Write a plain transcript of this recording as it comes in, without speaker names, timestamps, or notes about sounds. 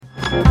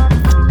Welcome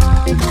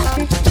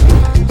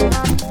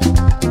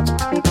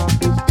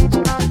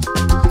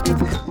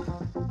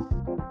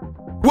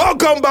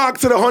back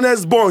to the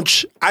Honest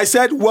Bunch. I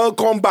said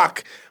welcome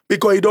back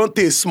because you don't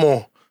taste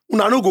small.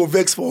 Una no go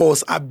vex for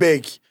us, I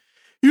beg.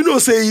 You know,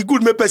 say you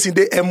good make person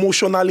they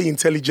emotionally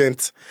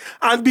intelligent.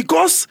 And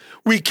because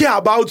we care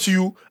about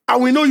you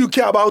and we know you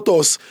care about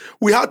us,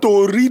 we had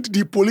to read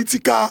the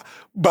political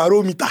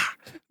barometer,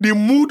 the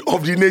mood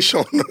of the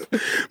nation.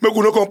 Make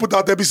we no come put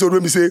out episode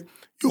when we say,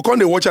 you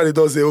can't watch and it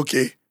does say,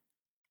 okay,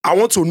 I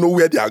want to know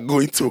where they are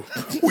going to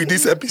with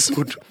this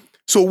episode.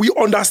 So we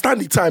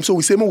understand the time. So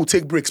we say, we'll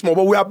take breaks more.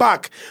 But we are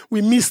back.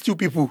 We missed you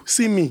people.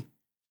 See me.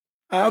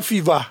 I have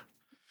fever.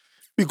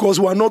 Because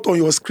we are not on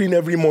your screen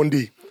every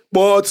Monday.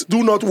 But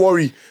do not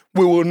worry.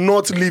 We will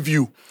not leave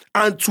you.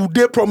 And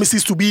today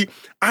promises to be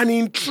an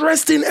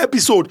interesting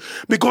episode.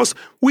 Because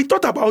we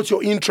thought about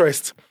your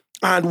interest.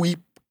 And we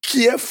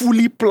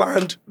carefully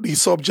planned the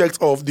subject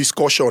of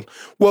discussion.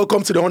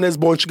 Welcome to the Honest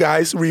Bunch,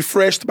 guys.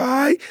 Refreshed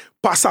by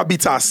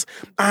Pasabitas.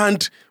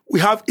 And we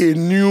have a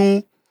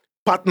new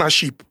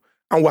partnership.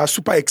 And we are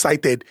super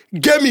excited.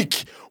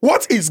 Gemic.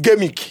 What is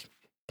Gemic?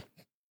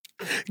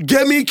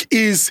 Gemic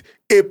is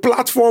a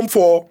platform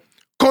for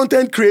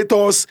content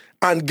creators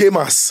and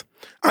gamers.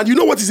 And you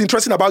know what is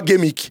interesting about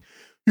Gemic?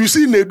 You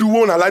see Nedu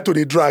won't allow to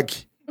the drag.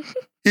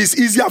 It's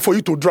easier for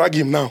you to drag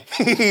him now.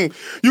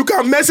 You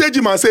can message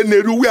him and say,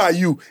 Nedu, where are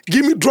you?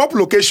 Drop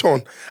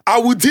location. I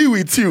will deal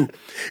with you.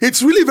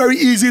 It's really very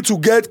easy to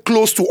get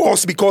close to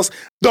us because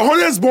the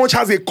Honest Bunch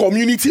has a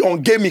community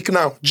on Gemic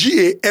now.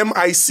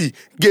 G-A-M-I-C,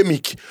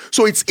 Gemic.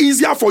 So it's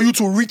easier for you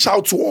to reach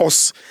out to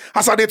us.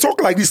 As I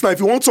talk like this now, if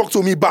you want to talk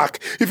to me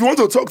back, if you want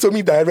to talk to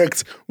me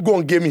direct, go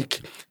on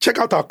Gemic. Check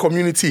out our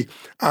community.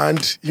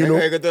 And, you know.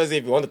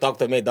 If you want to talk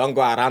to me, don't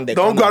go around the corners.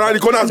 Don't go around the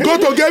corners. Go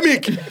to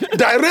Gemic.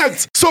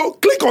 Direct. So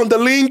click on the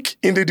link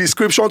in the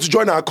description to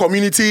join our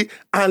community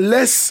and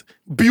let's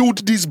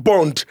build this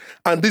bond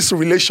and this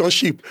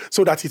relationship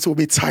so that it will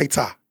be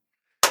tighter.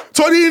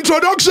 So the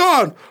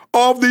introduction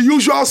of the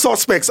usual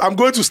suspects, I'm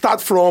going to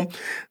start from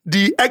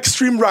the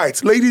extreme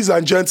right. Ladies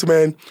and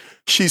gentlemen,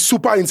 she's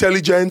super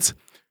intelligent.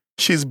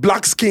 She's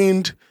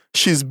black-skinned.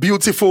 She's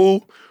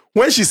beautiful.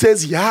 When she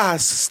says,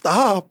 yes,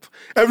 stop,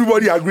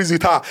 everybody agrees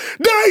with her.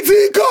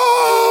 Daitiko!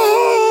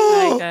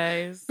 Hi,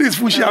 guys. This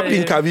Fushia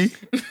Pink, Abby.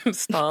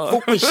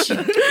 Stop.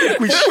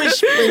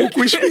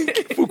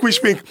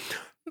 Fukush Pink.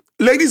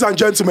 Ladies and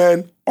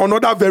gentlemen,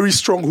 another very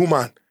strong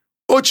woman.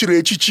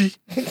 Ochire Chichi,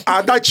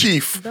 Ada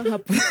Chief,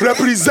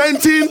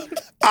 representing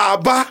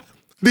Aba,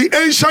 the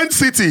ancient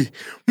city.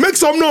 Make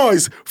some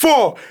noise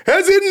for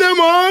Ezine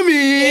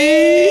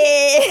Mommy.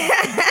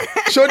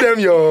 Show them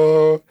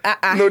your...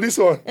 No, this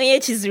one. Ada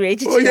Chief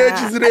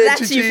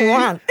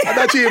one.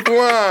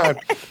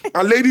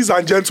 And ladies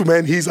and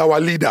gentlemen, he's our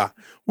leader.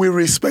 We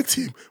respect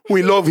him.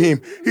 We love him.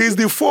 He's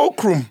the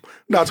fulcrum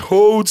that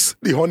holds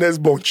the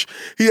Honest Bunch.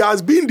 He has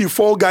been the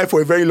fall guy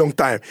for a very long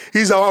time.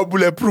 He's our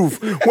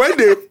bulletproof. When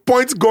they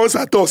point guns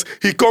at us,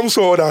 he comes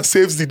forward and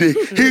saves the day.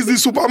 He's the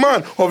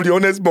Superman of the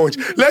Honest Bunch.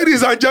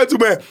 Ladies and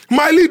gentlemen,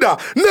 my leader,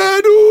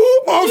 Nedu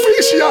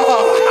Official.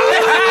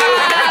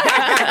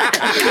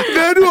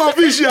 Nedu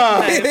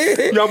Official.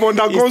 You have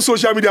undergone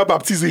social media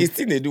baptism. It's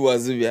still Nedu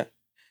Wazubia.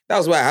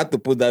 That's why I had to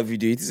put that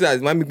video. It is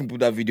as people put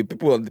that video.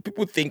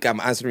 People think I'm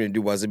answering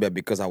Nedu Wazubia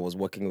because I was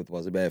working with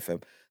Wazubia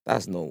FM.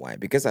 That's not why.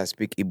 Because I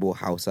speak Igbo,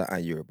 Hausa,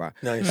 and Yoruba.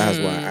 Nice. That's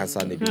why I answer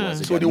Nedu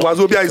Wazubia. So the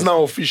Wazobia is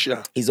now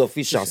official. It's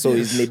official. So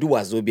it's Nedu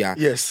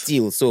Wazobia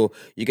still. So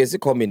you can still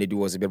call me Nedu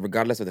Wazobia,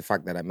 regardless of the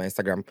fact that my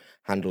Instagram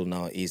handle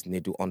now is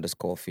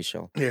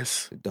Nedu_official.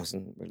 Yes. It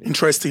doesn't really...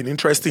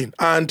 Interesting.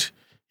 And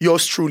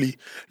yours truly.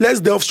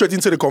 Let's delve straight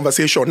into the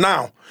conversation.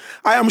 Now,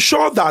 I am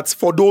sure that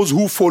for those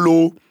who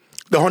follow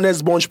the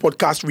Honest Bunch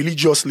podcast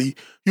religiously,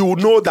 you will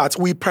know that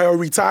we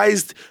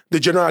prioritized the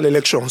general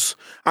elections.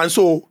 And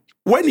so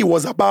when it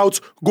was about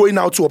going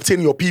out to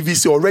obtain your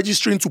PVC or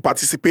registering to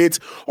participate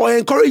or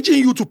encouraging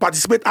you to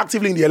participate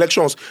actively in the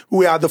elections,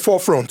 we are at the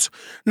forefront.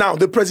 Now,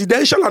 the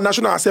presidential and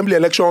national assembly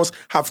elections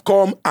have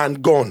come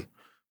and gone.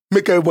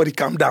 Make everybody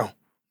calm down.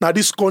 Now,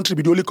 this country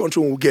be the only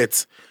country we'll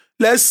get.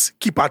 Let's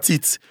keep at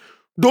it.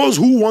 Those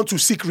who want to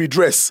seek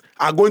redress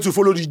are going to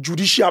follow the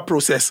judicial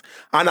process.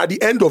 And at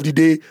the end of the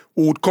day,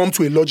 we would come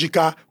to a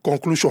logical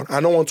conclusion. I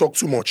don't want to talk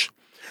too much.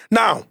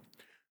 Now,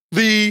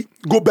 the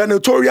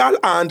gubernatorial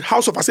and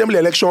House of Assembly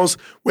elections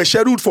were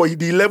scheduled for the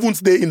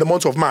 11th day in the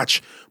month of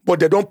March,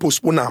 but they don't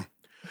postpone them.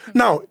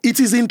 Now,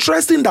 it is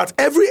interesting that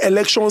every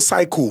election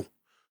cycle,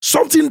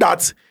 something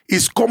that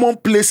is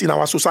commonplace in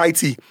our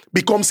society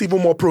becomes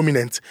even more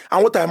prominent.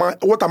 And what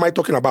am I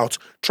talking about?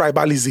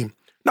 Tribalism.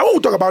 Now, when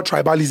we talk about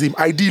tribalism,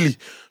 ideally,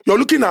 you're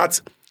looking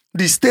at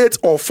the state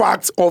or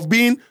fact of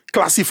being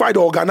classified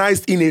or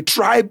organized in a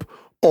tribe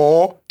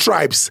or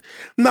tribes.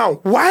 Now,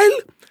 while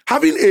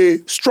having a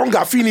strong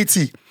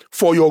affinity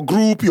for your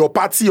group, your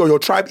party, or your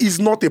tribe is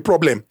not a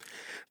problem,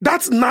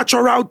 that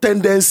natural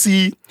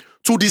tendency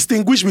to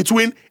distinguish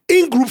between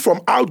in-group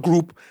from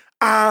out-group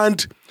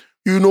and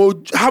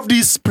have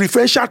this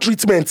preferential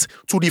treatment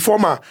to the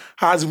former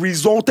has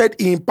resulted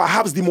in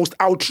perhaps the most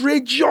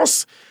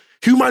outrageous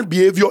human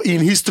behavior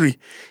in history.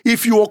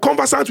 If you are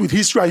conversant with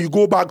history and you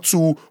go back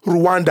to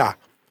Rwanda,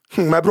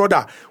 my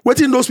brother, what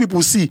did those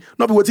people see?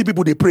 Not what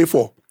people they pray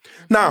for.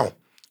 Now,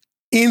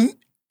 in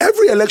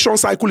every election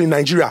cycle in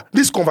Nigeria,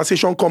 this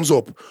conversation comes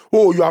up.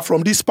 Oh, you are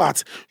from this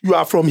part. You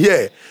are from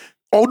here.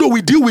 Although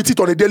we deal with it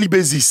on a daily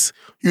basis,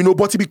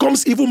 but it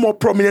becomes even more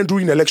prominent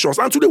during elections.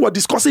 And today we're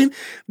discussing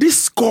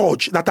this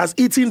scourge that has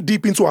eaten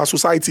deep into our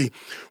society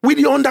with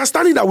the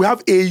understanding that we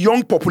have a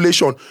young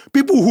population,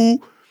 people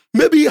who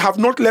maybe have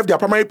not left their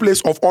primary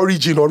place of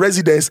origin or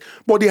residence,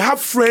 but they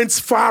have friends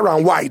far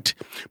and wide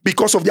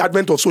because of the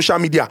advent of social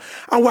media.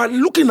 And we're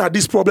looking at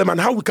this problem and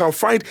how we can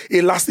find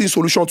a lasting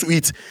solution to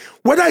it.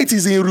 Whether it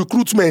is in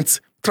recruitment,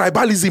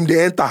 tribalism,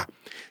 they enter.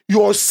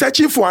 You're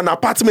searching for an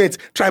apartment,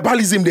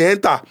 tribalism, they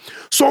enter.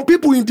 Some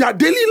people in their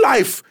daily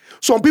life,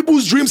 some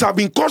people's dreams have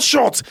been cut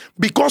short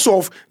because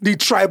of the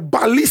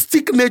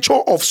tribalistic nature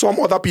of some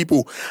other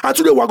people. And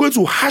today we're going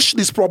to hash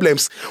these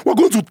problems. We're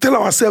going to tell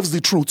ourselves the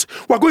truth.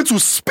 We're going to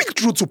speak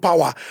truth to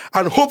power.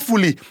 And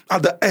hopefully,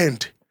 at the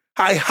end,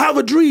 I have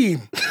a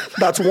dream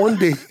that one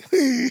day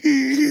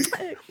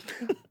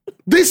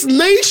this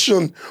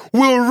nation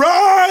will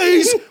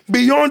rise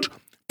beyond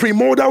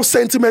primordial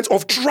sentiment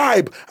of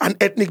tribe and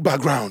ethnic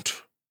background.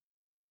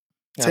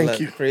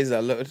 Thank you. Praise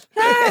the Lord.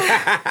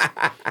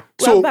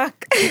 So,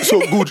 back. so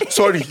good.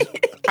 Sorry.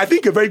 I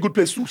think a very good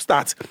place to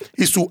start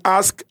is to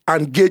ask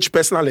and gauge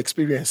personal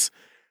experience.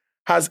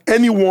 Has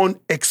anyone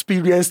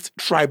experienced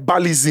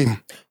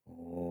tribalism?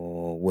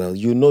 Oh, well,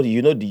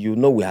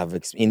 we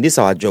have in this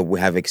our job we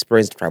have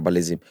experienced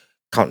tribalism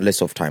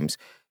countless of times.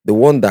 The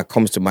one that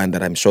comes to mind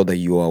that I'm sure that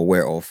you are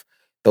aware of.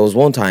 There was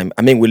one time.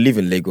 I mean, we live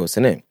in Lagos,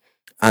 innit?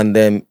 And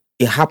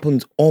it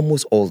happens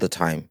almost all the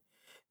time.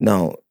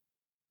 Now,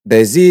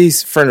 there's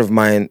this friend of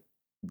mine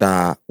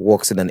that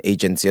works in an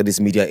agency, or these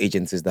media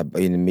agencies that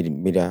in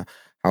media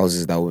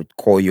houses that would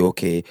call you,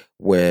 okay,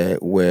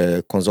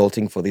 we're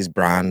consulting for this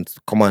brand,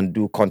 come and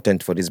do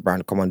content for this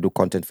brand, come and do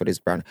content for this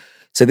brand.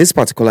 So this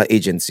particular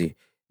agency,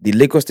 the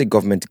Lagos State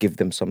government gave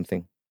them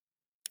something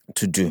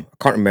to do.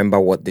 I can't remember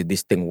what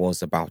this thing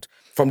was about.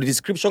 From the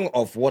description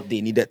of what they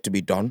needed to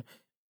be done,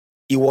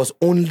 it was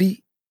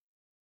only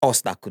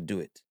us that could do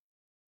it.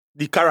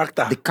 The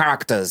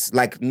characters,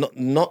 like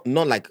not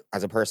like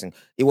as a person.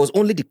 It was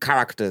only the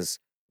characters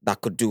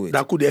that could do it.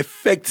 That could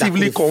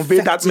effectively convey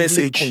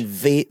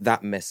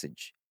that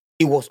message.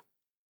 It was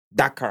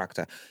that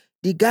character.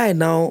 The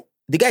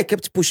guy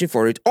kept pushing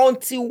for it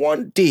until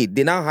one day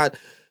they now had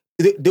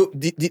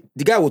the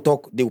guy will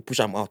talk, they will push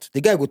him out.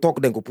 The guy will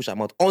talk, then go push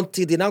him out.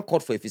 Until they now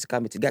called for a physical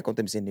meeting. The guy come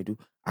to me saying, Nedu,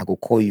 I go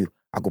call you,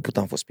 I go put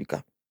on for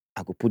speaker.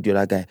 I go put the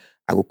other guy,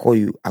 I go call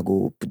you, I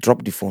go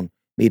drop the phone.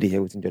 Maybe they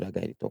hear within the other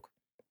guy they talk.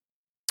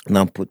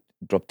 Now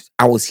dropped it.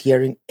 I was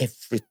hearing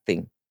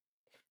everything.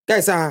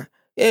 Guys,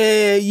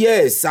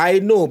 yes, I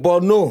know,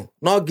 but no,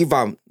 not give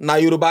him. Now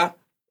Yoruba,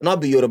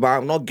 not be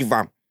Yoruba, not give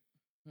him.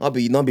 Not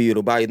be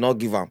Yoruba, not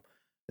give him.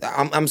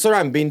 I'm sorry,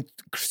 I'm being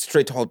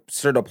straight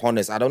up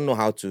honest. I don't know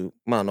how to,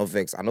 man, not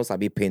vex. I know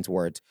Sabi paint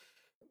words.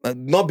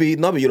 Not be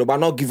Yoruba,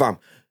 not give him.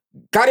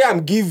 Carry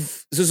him,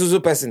 give so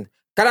person.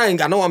 I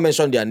don't want to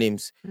mention their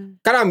names.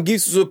 Can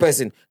give so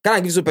person.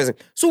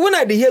 So when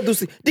I hear those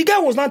things, the guy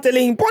was not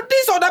telling him, but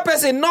this other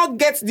person not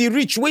get the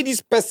reach where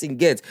this person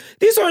gets.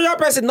 This other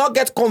person not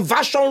get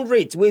conversion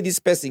rate where this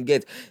person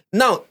gets.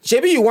 Now,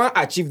 maybe you want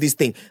to achieve this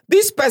thing.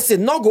 This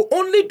person not go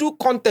only do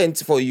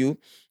content for you,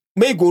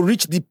 may go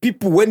reach the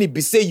people when it be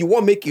say you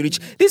want make it reach.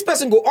 This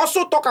person go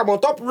also talk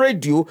about top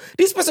radio.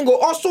 This person go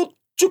also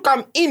took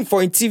him in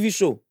for a TV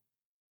show.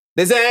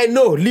 They say,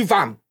 no, leave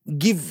him.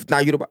 Give now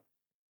Yoruba.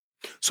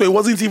 So it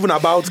wasn't even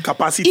about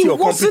capacity or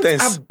competence. It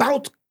wasn't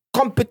about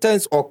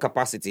competence or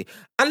capacity.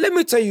 And let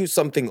me tell you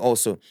something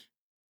also.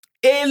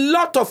 A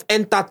lot of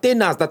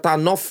entertainers that are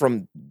not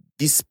from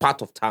this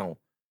part of town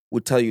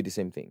will tell you the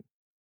same thing.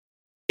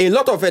 A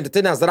lot of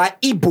entertainers that are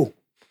Igbo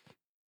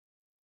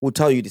will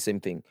tell you the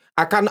same thing.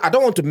 I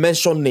don't want to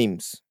mention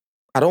names.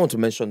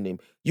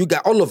 You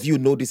guys, all of you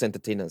know these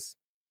entertainers.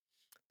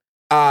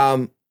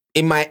 In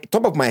my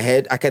top of my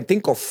head, I can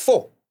think of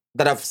 4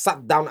 that I've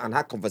sat down and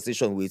had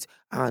conversation with.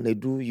 And they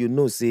do,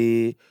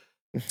 say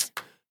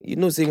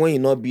when you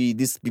not be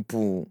these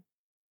people,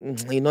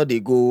 they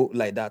go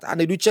like that.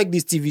 And they do check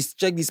this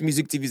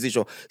music TV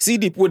station. See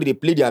the people they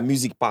play their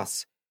music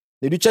pass.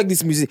 They do check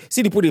this music.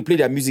 See the people they play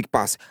their music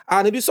pass.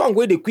 And they do song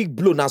where they quick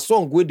blow. Now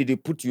song where they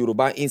put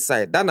Yoruba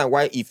inside. That's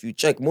why if you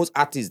check most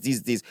artists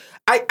these days,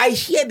 I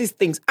hear these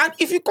things. And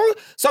if you call,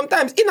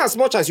 sometimes in as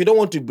much as you don't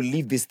want to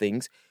believe these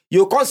things,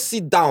 you can't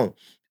sit down.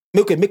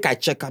 Okay, make I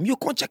check them. You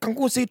can't check and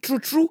go say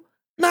true.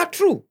 Not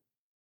true.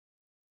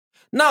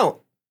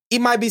 Now, it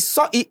might be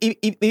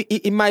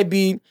it might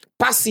be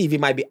passive, it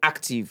might be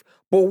active,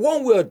 but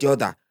one way or the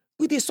other,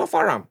 we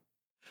suffer them.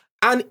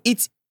 And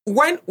it's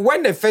when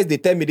they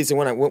tell me this,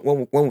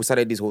 when we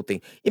started this whole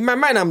thing, in my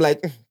mind I'm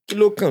like,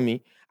 look at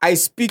me. I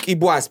speak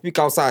Igbo, I speak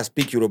Hausa, I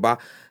speak Yoruba.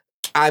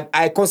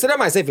 I consider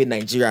myself a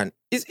Nigerian.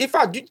 In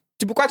fact,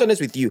 to be quite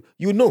honest with you,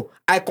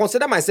 I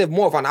consider myself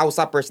more of an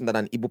Hausa person than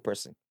an Igbo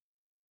person.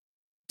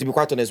 To be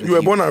quite honest with you.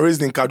 You were born and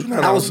raised in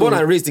Kaduna. I was born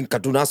and raised in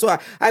Kaduna. So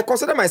I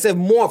consider myself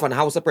more of an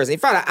Hausa person. In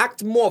fact, I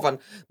act more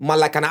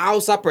like an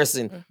Hausa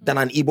person than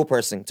an Igbo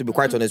person, to be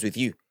quite honest with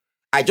you.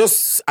 I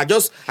just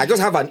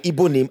have an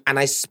Igbo name and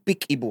I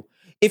speak Igbo.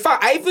 In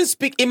fact, I even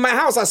speak in my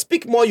house. I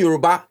speak more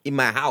Yoruba in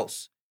my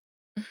house.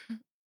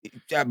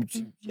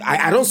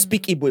 I don't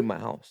speak Igbo in my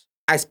house.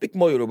 I speak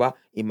more Yoruba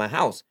in my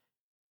house.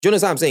 Do you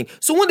understand what I'm saying?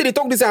 So when they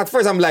talk this at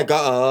first, I'm like,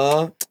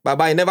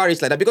 Baba, I never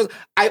reach like that because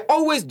I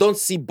always don't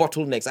see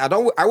bottlenecks. I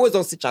always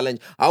don't see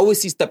challenge. I always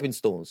see stepping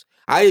stones.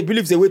 I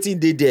believe they're waiting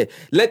there.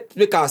 Let's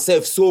make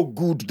ourselves so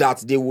good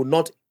that they will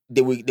not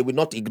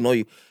ignore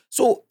you.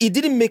 So it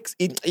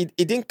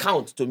didn't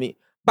count to me.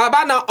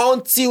 Baba, now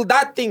until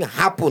that thing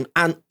happened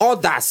and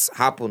others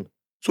happened.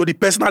 So the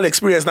personal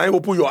experience, now you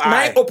open your eye. Now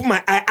I open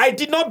my eye. I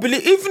did not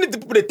believe, even if the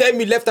people they tell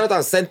me left, right,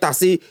 and center,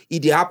 say,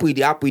 it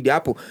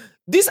happen.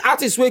 These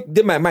artists were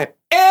in my mind.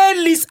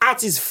 A-list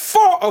artists,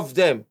 4 of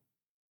them.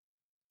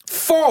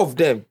 4 of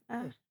them.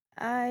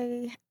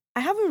 I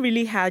haven't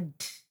really had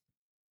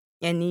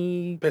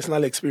any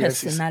personal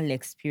experience.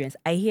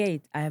 I hear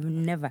it. I have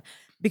never.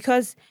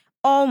 Because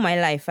all my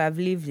life I've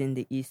lived in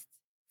the East.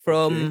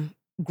 From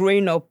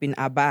growing up in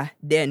Aba,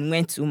 then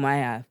went to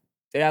Maya,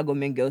 Federal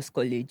Government Girls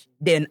College,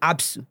 then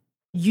ABSU.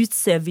 Youth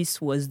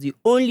service was the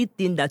only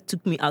thing that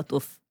took me out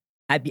of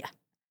Abia.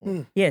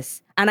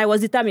 Yes. And I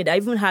was determined. I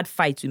even had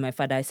fights with my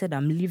father. I said,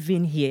 I'm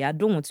living here. I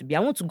don't want to be.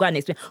 I want to go and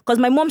explain. Because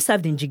my mom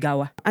served in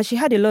Jigawa. And she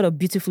had a lot of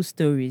beautiful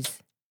stories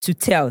to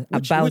tell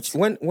about.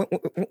 When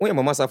your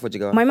mama served for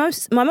Jigawa? My mom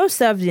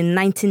served in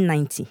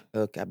 1990.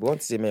 Okay. I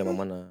want to say my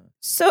mama now.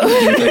 So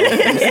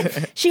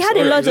she had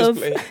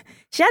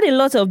a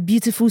lot of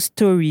beautiful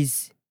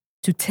stories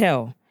to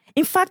tell.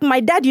 In fact,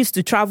 my dad used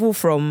to travel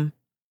from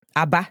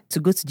Aba to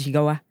go to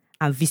Jigawa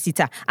and visit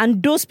her.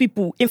 And those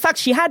people, in fact,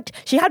 she had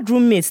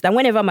roommates that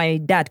whenever my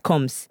dad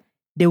comes,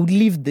 they would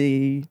leave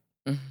the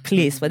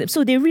place for them.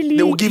 So they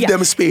will give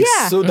them space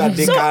so that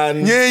they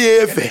can.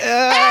 They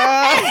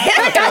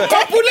can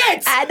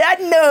copulate. I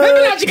don't know. Maybe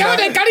like Jigawa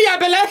they carry your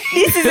belly.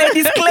 This is a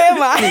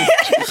disclaimer.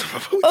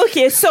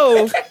 Okay,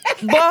 so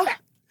but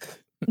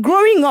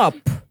growing up,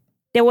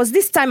 there was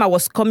this time I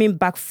was coming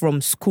back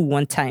from school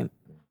one time,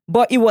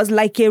 but it was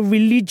like a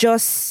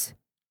religious.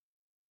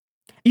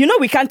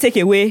 We can't take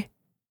away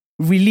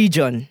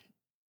religion.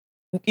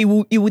 It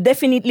will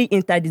definitely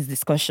enter this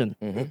discussion.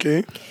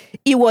 Okay.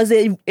 It was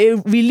a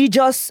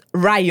religious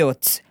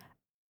riot.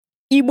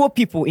 Igbo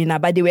people in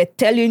Aba, they were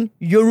telling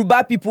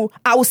Yoruba people,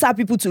 Hausa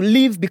people to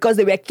leave because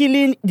they were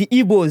killing the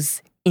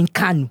Igbos in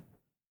Kanu.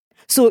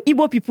 So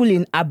Igbo people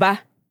in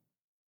Aba,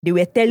 they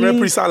were telling...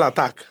 Reprisal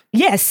attack.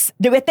 Yes.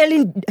 They were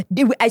telling...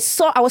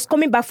 I was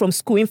coming back from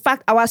school. In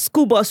fact, our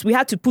school bus, we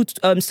had to put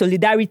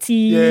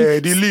solidarity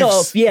the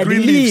stuff. leaves. Yeah, the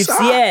leaves.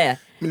 Yeah.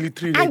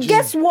 Military and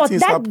guess what? Things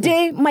that happen.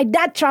 day, my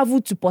dad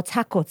traveled to Port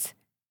Harcourt.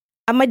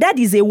 And my dad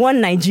is a one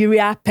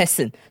Nigeria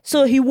person.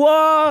 So he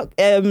wore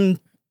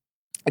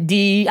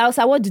the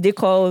outside, what do they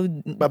call?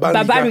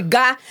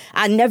 Babariga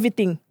and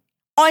everything.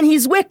 On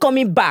his way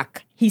coming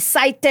back, he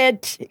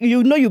cited,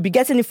 you'll be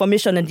getting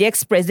information on the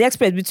express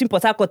between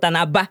Port Harcourt and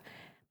Aba.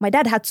 My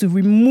dad had to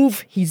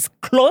remove his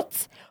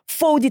clothes,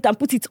 fold it and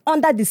put it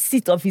under the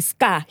seat of his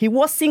car. He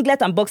wore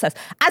singlet and boxers.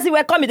 As he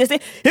were coming, they say,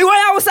 you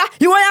want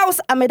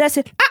Hausa? And my dad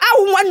said,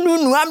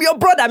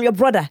 I'm your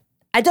brother.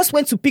 I just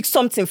went to pick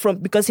something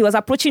because he was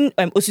approaching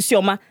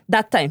Osisioma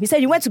that time. He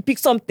said, you went to pick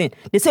something.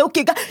 They say,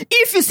 okay,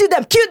 if you see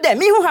them, kill them.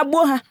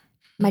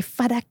 My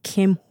father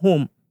came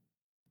home.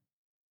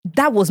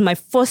 That was my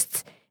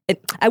first,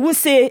 I wouldn't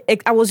say,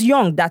 I was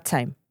young that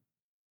time.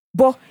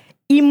 But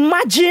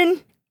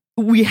imagine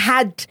we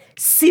had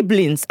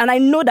siblings, and I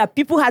know that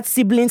people had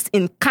siblings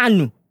in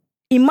Kanu.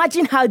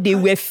 Imagine how they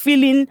were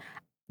feeling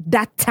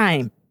that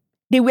time.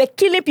 They were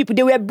killing people.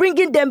 They were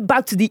bringing them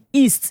back to the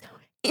east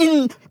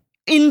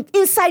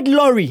inside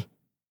lorry.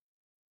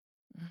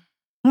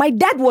 My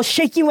dad was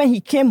shaking when he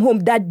came home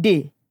that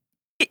day.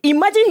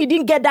 Imagine he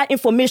didn't get that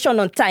information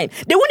on time.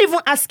 They wouldn't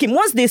even ask him.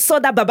 Once they saw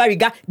that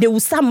Babariga, they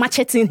would start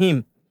macheting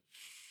him.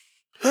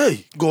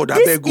 Hey, God, I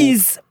this beg you.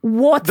 Is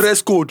what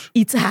dress code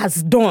it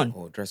has done.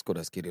 Oh, dress code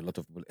has killed a lot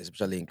of people,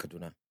 especially in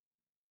Kaduna.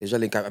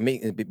 I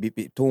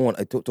mean, Tone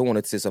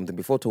wanted to say something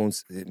before Tone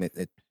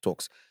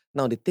talks.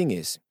 Now, the thing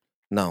is,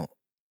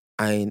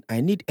 I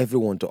need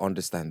everyone to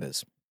understand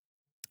this.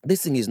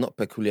 This thing is not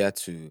peculiar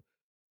to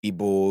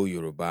Igbo,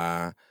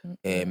 Yoruba,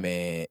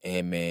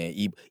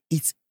 Igbo.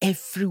 It's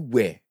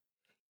everywhere.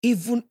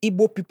 Even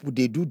Igbo people,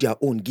 they do their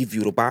own give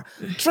Yoruba.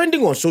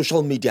 Trending on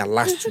social media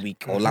last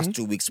week or last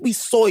 2 weeks, we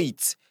saw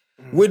it.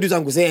 Where do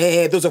some say,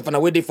 hey, those of us are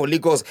waiting for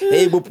Lagos,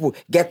 hey, Igbo people,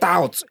 get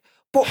out.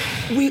 But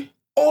we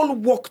all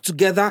work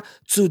together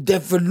to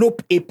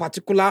develop a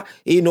particular,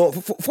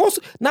 for us.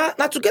 Now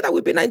together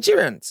we be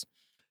Nigerians.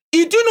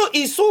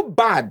 It's so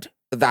bad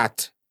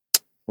that,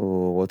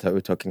 what are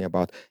we talking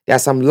about? There are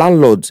some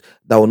landlords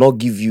that will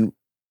not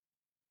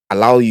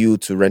allow you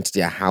to rent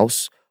their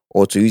house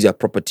or to use their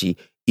property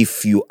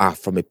if you are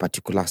from a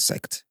particular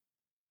sect,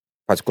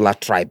 particular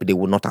tribe, they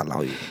will not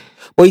allow you.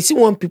 But you see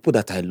one people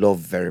that I love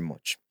very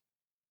much,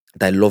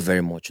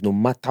 no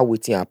matter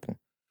what happen.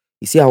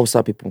 You see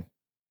Hausa people.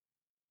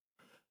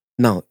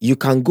 Now, you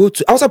can go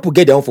to... Hausa people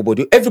get their own for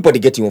body. Everybody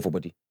get their own for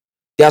body.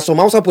 There are some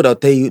Hausa people that will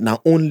tell you, now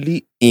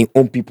only in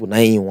own people, now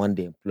in one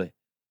day employ.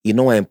 You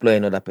know I employ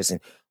another person.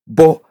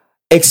 But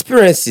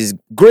experiences,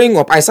 growing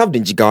up, I served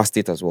in Jigawa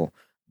State as well.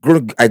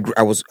 I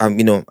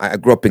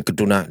grew up in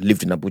Kaduna,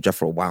 lived in Abuja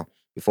for a while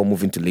before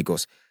moving to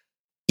Lagos.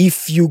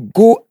 If you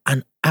go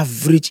an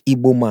average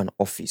Igbo man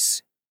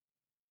office,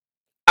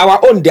 our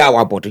own day,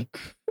 our body,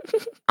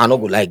 I'm not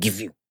gonna lie,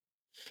 give you.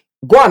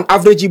 Go an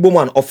average Igbo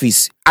man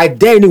office. I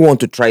dare anyone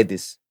to try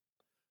this.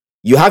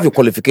 You have your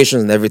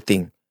qualifications and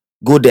everything.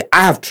 Go there.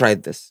 I have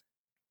tried this.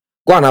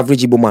 Go an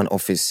average Igbo man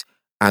office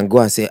and go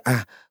and say,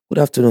 good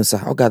afternoon, sir.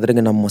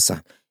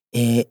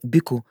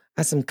 Biko,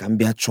 asem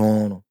kambia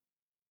chono.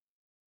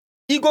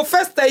 He go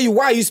first tell you,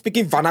 why are you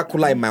speaking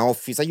vernacular in my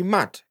office? Are you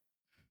mad?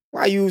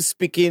 Why are you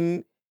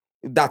speaking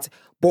that?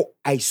 But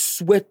I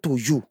swear to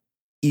you,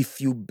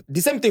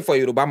 the same thing for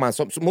Yoruba man,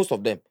 most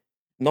of them.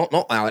 No,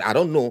 I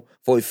don't know.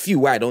 For a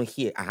few where I don't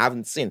hear, I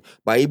haven't seen.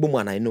 But Igbo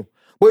man, I know.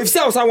 But if you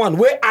see someone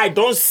where I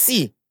don't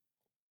see,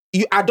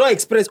 I don't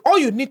experience, all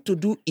you need to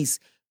do is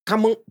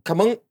come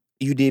on,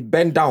 you they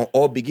bend down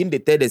or begin to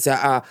tell they say,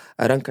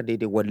 aranka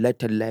de would let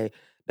the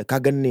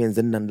kagane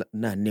and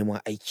na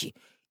nema aichi.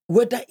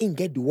 Whether in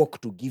get the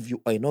work to give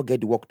you or not get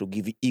the work to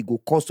give you, it go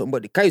cost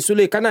somebody. Kai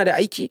sule Canada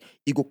aichi,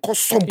 it go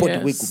cost somebody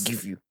we could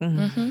give you.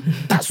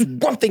 Mm-hmm. That's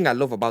one thing I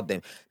love about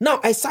them. Now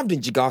I served in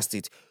Jigawa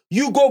State.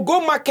 You go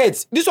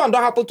markets. This one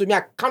don't happen to me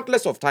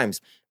countless of times.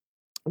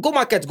 Go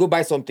market, go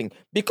buy something.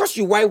 Because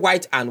you wear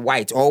white and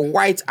white or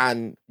white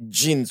and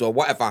jeans or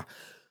whatever.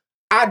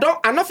 I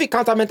not feel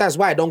countermental as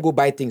why I don't go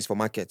buy things for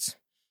markets.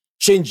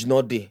 Change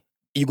not there.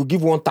 You could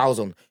give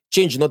 1,000.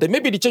 Change not there.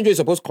 Maybe the change you're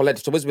supposed to collect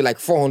is supposed to be like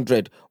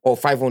 400 or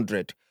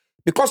 500.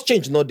 Because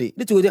change not there.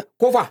 Need to go there.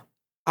 Cover.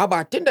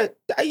 About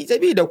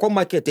they'll come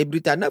market every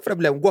time. No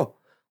problem. Go.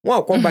 When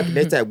I come back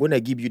next time, I'm gonna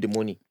give you the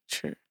money.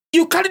 Sure.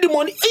 You carry the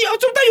money.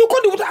 Sometimes you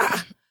can't do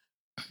that.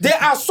 They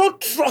are so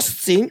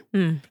trusting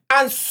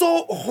and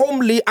so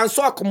homely and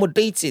so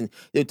accommodating.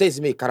 They'll tell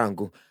me,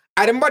 Karango.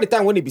 I remember the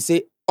time when they be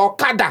say,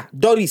 Okada,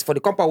 Doris, for the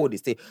compound where they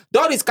stay.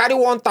 Doris carry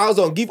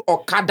 1,000, give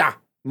Okada,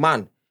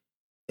 man.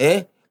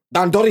 Then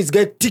Doris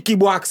get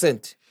Tikibo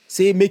accent.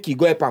 Say, make you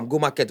go up and go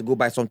market, go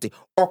buy something.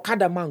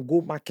 Okada man,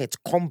 go market,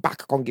 come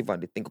back, come give her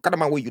the thing. Okada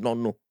man, where you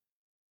don't know.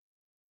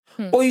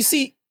 But you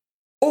see,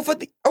 over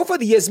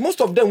the years, most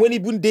of them, when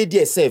even they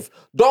themselves,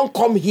 don't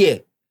come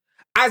here.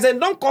 As they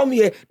don't come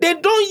here, they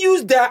don't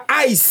use their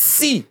eyes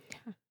see.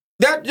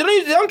 They don't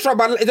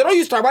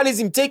use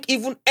tribalism take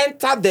even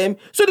enter them.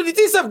 So the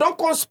things don't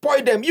come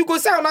spoil them. You go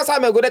say on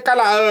time go they call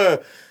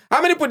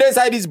how many people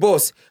inside this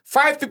bus?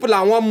 5 people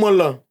and 1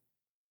 mullah.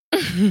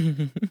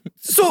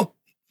 So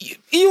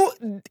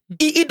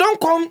it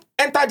don't come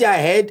enter their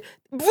head,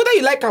 whether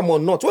you like them or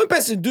not. When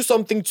person do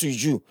something to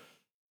you,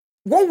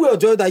 one way or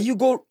the other, you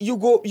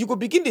go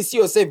begin to see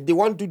yourself. They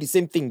want to do the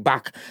same thing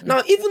back.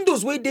 Now, even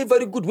those way they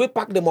very good, we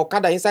pack them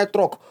Okada inside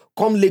truck,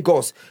 come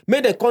Lagos, may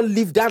they can't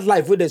live that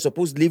life where they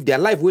supposed to live their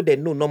life where they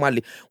know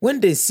normally. When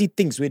they see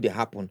things where they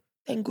happen,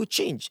 then go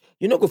change.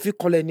 You know, if you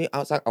call any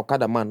outside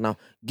Okada man now,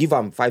 give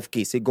him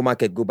 5K, say go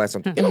market, go buy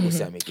something. You know, go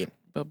see him again.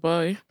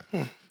 Bye-bye.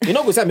 You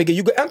know, go say him again.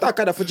 You go enter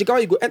Okada for Jigawa,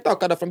 you go enter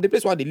Okada from the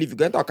place where they live, you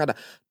go enter Okada.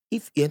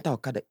 If you enter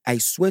Okada, I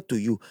swear to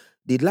you,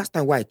 the last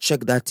time where I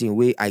checked that thing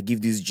where I give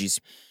these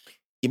G's,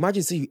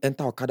 imagine say you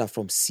enter Okada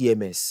from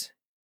CMS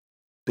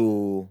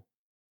to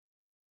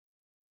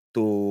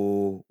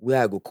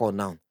where I go call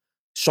now,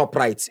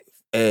 ShopRite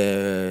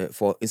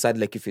for inside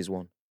Lekki Phase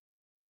 1.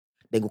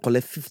 They go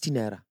collect 50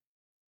 naira.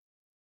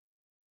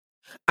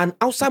 And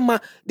outside man,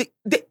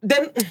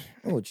 then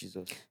oh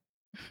Jesus.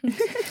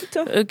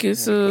 Okay,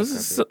 so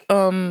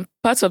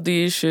part of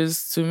the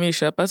issues to me,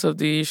 part of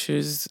the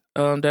issues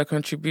that are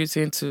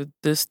contributing to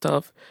this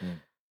stuff,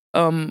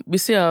 we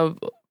see our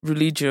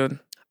religion.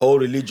 Oh,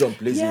 religion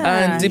plays in.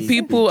 And the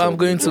people I'm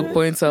going to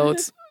point out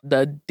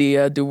that they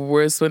are the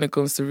worst when it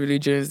comes to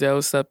religion is the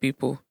Hausa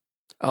people.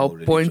 I'll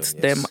point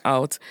them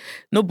out.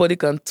 Nobody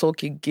can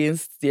talk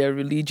against their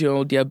religion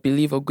or their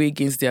belief or go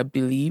against their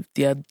belief.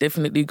 They are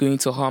definitely going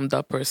to harm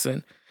that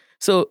person.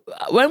 So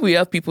when we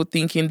have people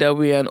thinking that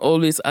way and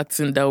always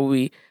acting that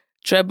way,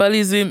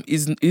 tribalism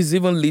is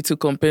even little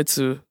compared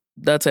to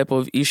that type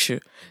of issue.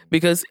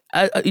 Because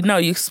now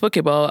you spoke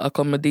about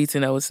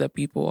accommodating Hausa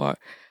people are.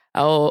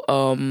 How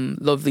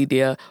lovely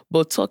they are,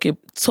 but talk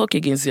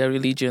against their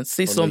religion.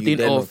 Say something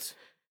of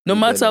no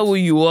matter who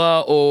you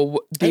are,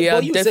 or they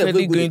are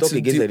definitely going to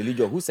against their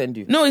religion. Who send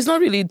you? No, it's not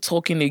really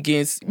talking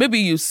against. Maybe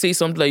you say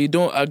something like you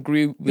don't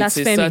agree with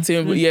blasphemy. a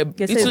certain.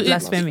 It's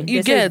blasphemy.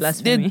 You get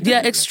they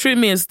are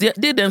extremists.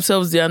 They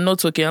themselves they are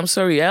not okay. I'm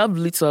sorry, I have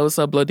little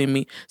Hausa blood in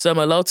me, so I'm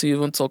allowed to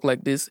even talk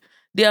like this.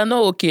 They are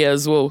not okay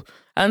as well,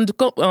 and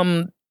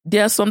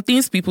there are some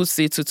things people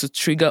say to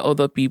trigger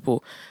other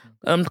people.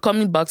 I'm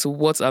coming back to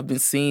what I've been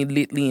seeing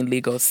lately in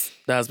Lagos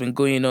that has been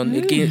going on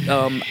again.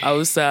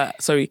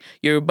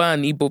 Yoruba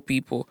and Igbo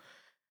people.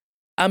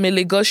 I'm a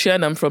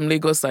Lagosian. I'm from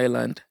Lagos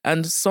Island,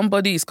 and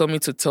somebody is coming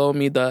to tell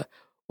me that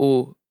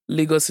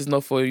Lagos is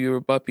not for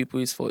Yoruba people.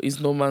 It's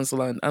no man's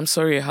land. I'm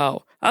sorry.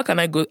 How can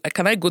I go?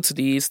 Can I go to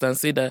the east and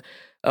say that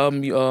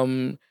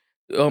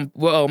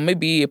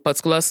maybe a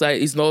particular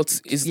side is no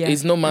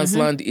man's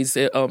land, is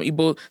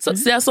Igbo. So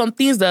there are some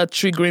things that are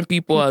triggering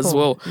people as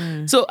well.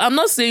 So I'm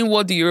not saying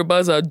what the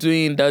Yorubas are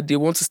doing, that they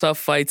want to start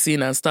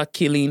fighting and start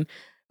killing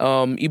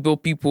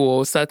Igbo people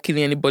or start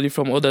killing anybody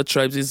from other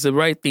tribes is the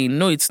right thing.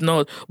 No, it's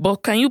not.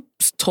 But can you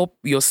stop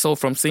yourself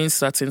from saying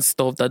certain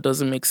stuff that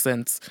doesn't make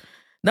sense?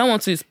 That one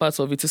too is part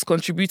of it. It's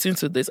contributing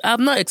to this. I have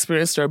not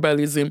experienced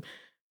tribalism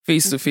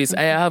face to face.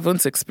 I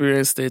haven't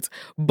experienced it.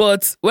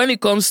 But when it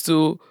comes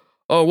to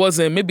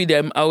maybe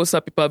the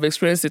Hausa people have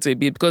experienced it a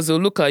bit, because they'll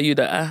look at you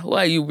that what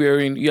are you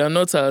wearing? You are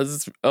not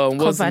as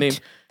what's the name?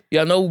 You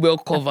are not well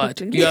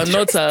covered. You are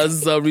not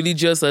as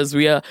religious as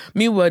we are.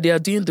 Meanwhile, they are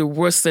doing the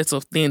worst set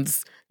of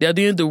things. They are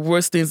doing the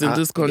worst things in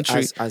this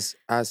country. As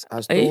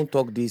don't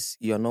talk this,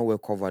 you are not well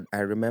covered.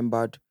 I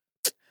remembered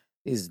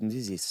this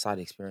is a sad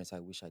experience. I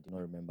wish I did not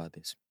remember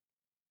this.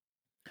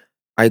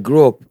 I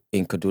grew up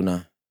in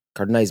Kaduna.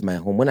 Kaduna is my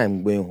home. When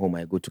I'm going home,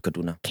 I go to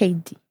Kaduna.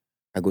 KD.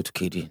 I go to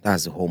KD.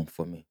 That's the home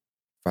for me.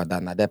 For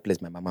that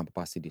place, my mama and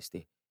papa still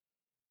stay.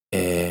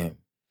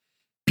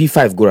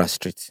 P5 Gora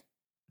Street.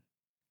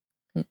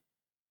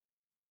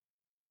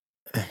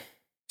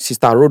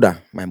 Sister Rhoda,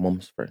 my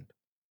mom's friend,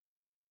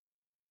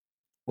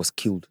 was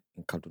killed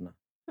in Kaduna.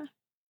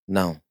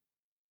 Now,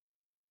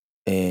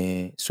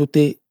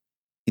 Sote,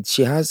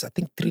 she has, I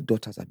think, 3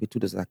 daughters, I 2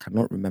 daughters, I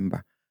cannot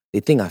remember. The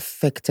thing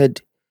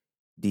affected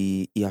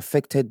the 2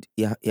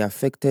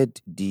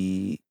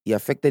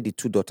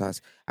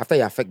 daughters. After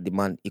he affect the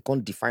man, he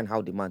can't define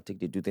how the man take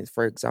they do things.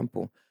 For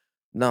example,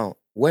 now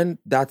when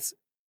that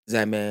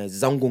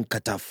Zangon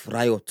Kataf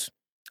riot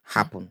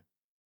happened,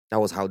 that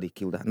was how they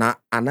killed her. Now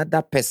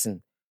another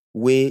person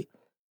will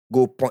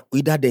go point,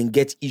 either then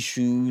get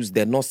issues,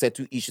 they're not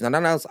settle issues. And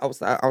another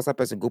outside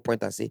person go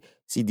point and say,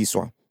 see this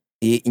one,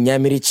 and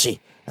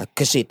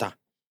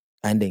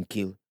then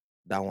kill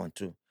that one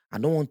too. I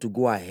don't want to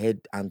go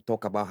ahead and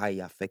talk about how he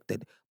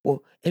affected, but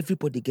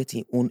everybody gets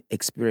his own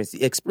experience.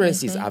 The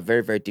experiences are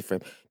very, very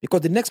different.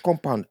 Because the next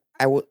compound,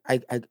 my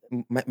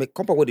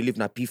compound where they live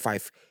now,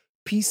 P5,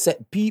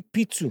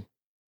 P2,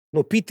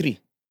 no, P3,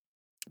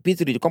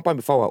 the compound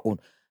before our own.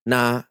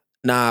 Na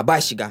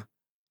Bashiga.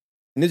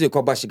 You need to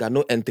call Bashiga,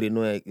 no entry,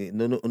 no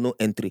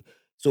entry.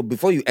 So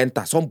before you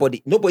enter,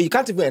 you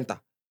can't even enter.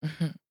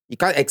 You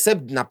can't,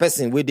 except na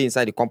person waiting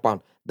inside the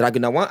compound.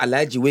 Dragging one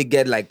allergy, we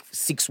get like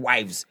 6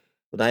 wives.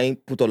 But I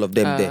ain't put all of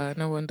them there.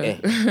 No wonder.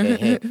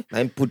 I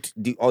ain't put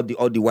all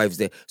the wives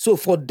there. So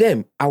for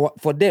them,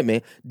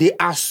 they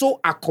are so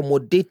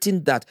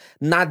accommodating that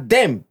now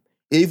them,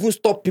 they even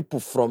stop other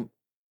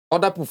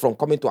people from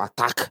coming to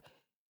attack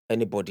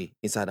anybody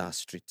inside our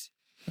street.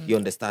 You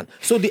understand?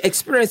 So the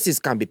experiences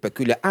can be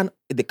peculiar and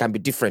they can be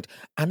different.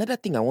 Another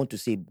thing I want to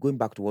say, going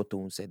back to what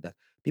Toun said, that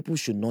people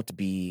should not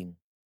be...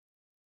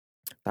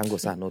 Thank God,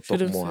 sir, not talk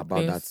more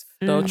about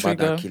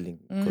that killing.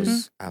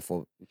 Because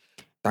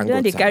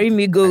they carry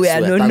me go where I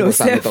don't know.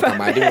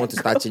 I didn't want to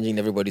start changing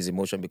everybody's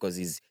emotion because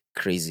it's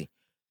crazy.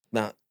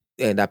 Now,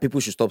 that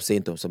people should stop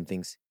saying some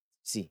things.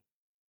 See,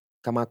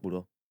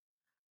 Kamakuro,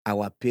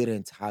 our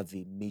parents have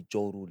a major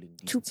role in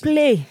this. To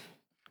play.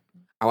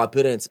 Our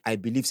parents, I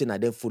believe, say,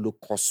 they follow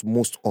cause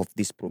most of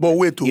this problem. But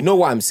wait, you know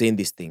why I'm saying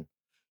this thing?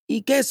 He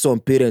gets some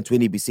parents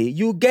when he be say,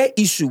 you get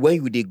issue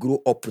when they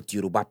grow up with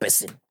Yoruba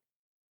person.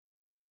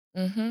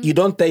 You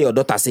don't tell your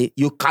daughter, say,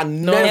 you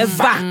can never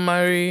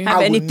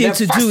have anything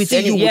to do with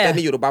you with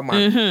any Yoruba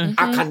man.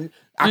 I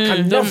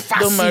can never see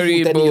you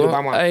with any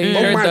Yoruba man. I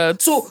heard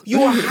that. So you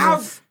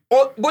have,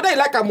 whether you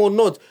like them or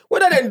not,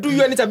 whether they do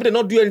you anything, they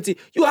not do anything,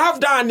 you have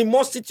that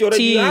animosity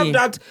already. You have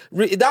that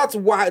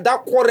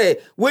quarrel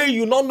where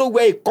you don't know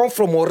where it come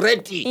from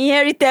already.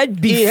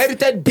 Inherited beef.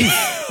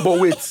 But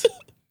wait,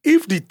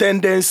 if the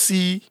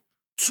tendency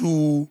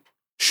to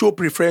show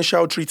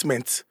preferential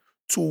treatment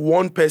to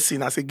one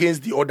person as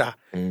against the other,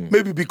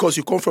 maybe because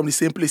you come from the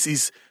same place,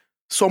 is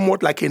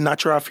somewhat like a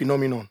natural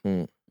phenomenon.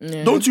 Yeah.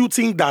 Don't you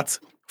think that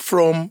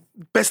from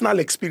personal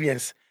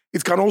experience,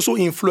 it can also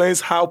influence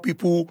how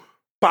people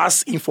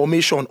pass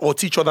information or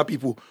teach other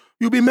people?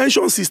 You be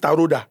mentioned Sister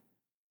Rhoda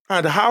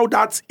and how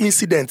that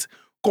incident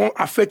can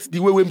affect the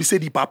way when we say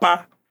the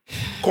papa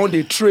can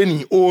they train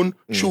his own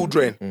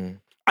children.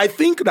 I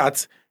think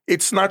that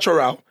it's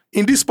natural.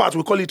 In this part,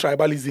 we call it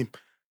tribalism.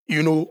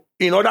 You know,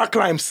 in other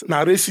climes,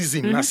 now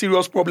racism, now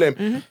serious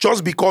problem.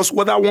 Just because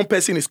whether one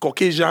person is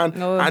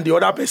Caucasian and the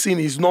other person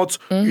is not,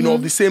 you know,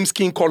 of the same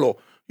skin color,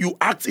 you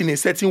act in a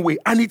certain way.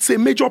 And it's a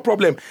major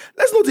problem.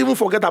 Let's not even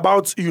forget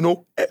about, you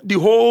know, the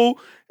whole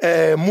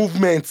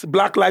movement,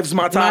 Black Lives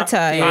Matter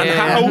and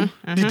how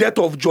the death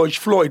of George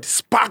Floyd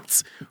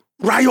sparked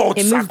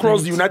riots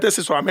across the United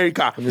States of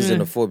America.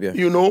 Xenophobia.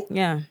 You know?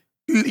 Yeah.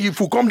 if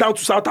we come down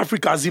to South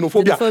Africa,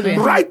 xenophobia.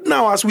 Right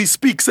now, as we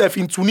speak,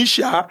 in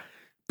Tunisia,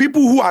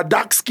 people who are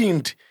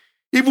dark-skinned,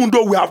 even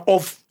though we have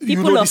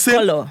people the of same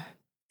color.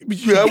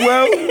 Yeah,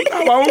 well,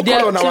 our own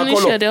color and our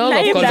color. They're all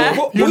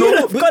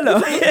of color.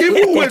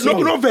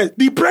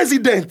 The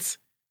president,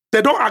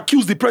 they don't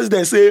accuse the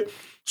president, say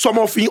some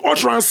of his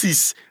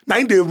utterances,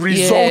 now they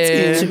result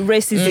in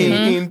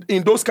racism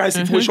in those kind of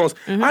situations.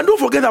 And don't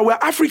forget that we're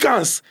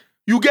Africans.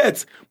 You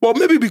get, but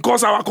maybe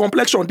because our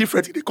complexion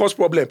different, it cause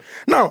problem.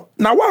 Now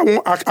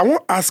what I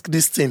want ask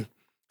this thing.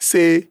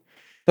 Say,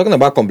 talking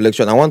about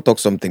complexion, I want to talk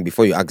something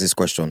before you ask this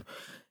question.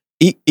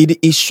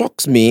 It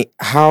shocks me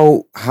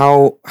how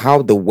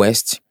the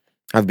West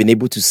have been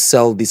able to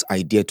sell this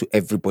idea to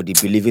everybody,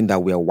 believing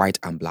that we are white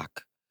and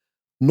black.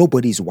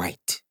 Nobody is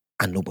white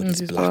and nobody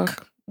is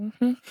black.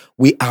 Mm-hmm.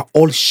 We are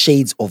all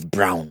shades of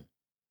brown.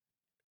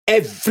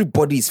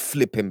 Everybody is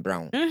flipping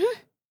brown. Mm-hmm.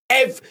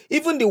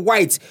 Even the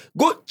whites.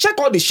 Go check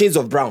all the shades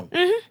of brown.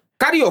 Mm-hmm.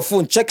 Carry your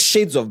phone, check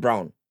shades of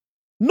brown.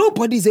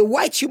 Nobody is a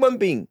white human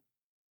being.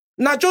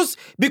 Now just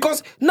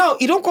because now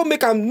you don't come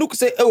make and look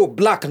say, oh,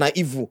 black na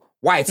evil.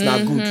 White now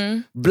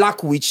good.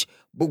 Black witch,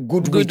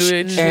 good witch.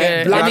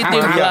 Black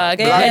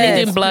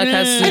anything black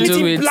has to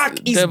do with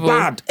black is devil.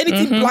 bad.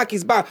 Anything black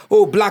is bad.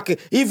 Oh, black.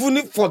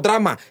 Even for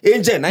drama.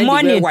 Angel,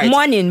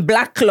 morning,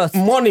 black cloth.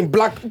 Morning,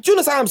 black. Do you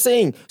understand what I'm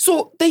saying?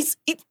 So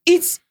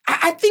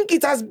I think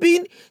it has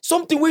been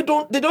something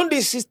they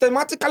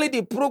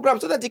systematically program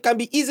so that it can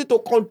be easy to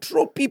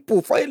control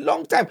people for a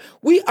long time.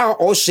 We are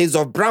all shades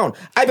of brown.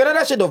 I be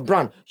another shade of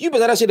brown. You be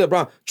another shade of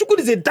brown. Chukwu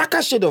is a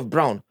darker shade of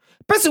brown.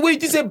 Person where you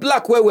say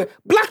black, where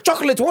black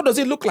chocolate, what does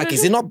it look like?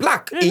 Is it not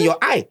black in your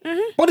eye?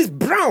 But it's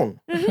brown.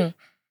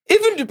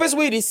 Even the person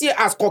where you see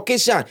as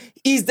Caucasian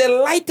is the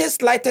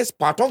lightest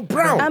part of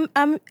brown.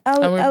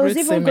 I was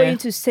even going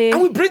to say,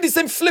 and we breathe the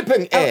same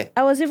flipping air.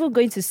 I was even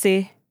going to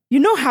say, you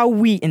know how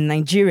we in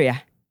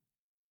Nigeria,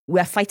 we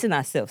are fighting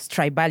ourselves,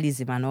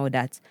 tribalism and all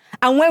that.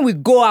 And when we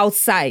go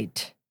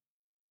outside,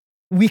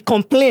 we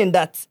complain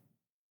that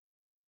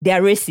they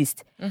are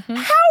racist.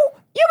 How?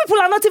 You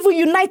people are not even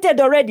united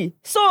already.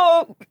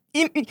 So,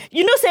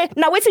 say,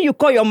 now wait till you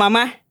call your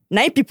mama,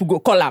 now people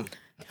go call them.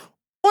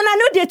 Una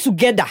no dey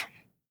together.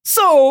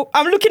 So,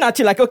 I'm looking at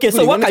you like, okay,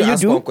 so what can you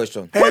do?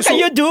 What can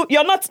you do?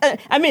 You're not,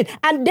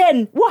 and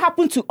then what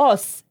happened to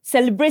us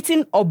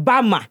celebrating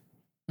Obama?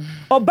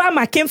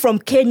 Obama came from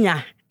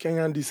Kenya.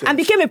 Kenyan descent. And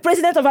became a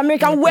president of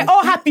America. And we're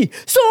all happy.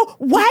 So,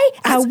 why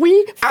are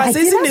we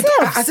fighting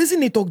ourselves?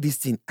 Assassin talk this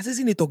thing.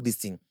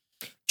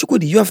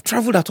 Chukwudi, you have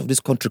traveled out of this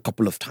country a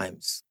couple of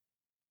times.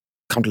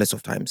 Countless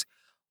of times.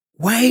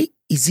 Why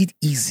is it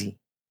easy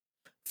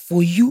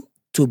for you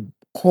to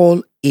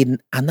call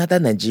in another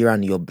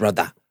Nigerian your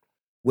brother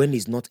when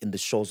he's not in the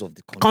shores of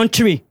the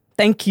country?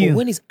 Thank you. But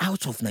when he's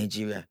out of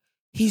Nigeria,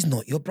 he's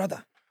not your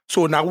brother.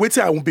 So now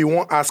waiting I will be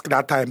one ask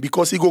that time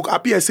because he go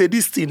appear and say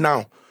this thing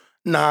now.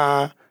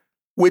 Now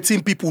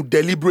waiting people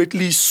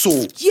deliberately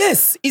sow.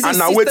 Yes, it's a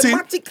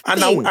systematic thing.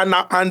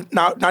 And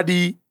now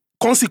the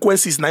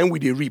consequences now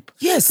with the reap.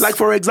 Yes. Like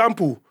for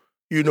example,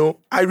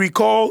 I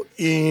recall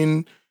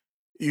in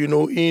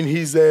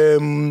his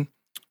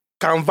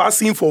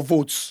canvassing for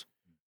votes,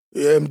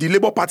 the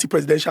Labour Party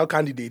presidential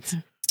candidate,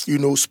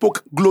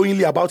 spoke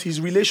glowingly about his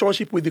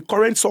relationship with the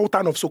current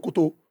Sultan of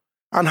Sokoto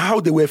and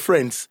how they were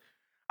friends.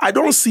 I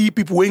don't see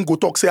people when go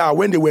talk say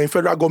when they were in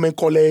federal government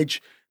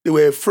college, they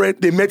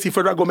met in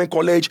federal government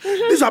college.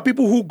 These are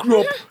people who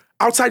grew up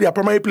outside their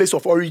primary place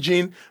of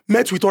origin,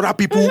 met with other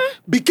people,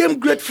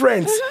 became great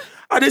friends.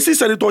 And they see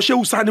Senator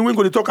Shehu Sani when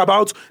going to talk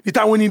about the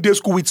time when in day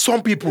school with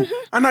some people.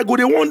 And I go,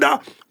 they wonder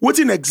what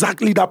in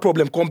exactly that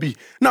problem can be.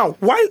 Now,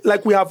 while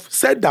like we have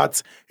said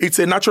that it's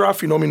a natural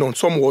phenomenon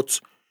somewhat,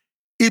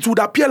 it would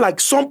appear like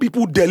some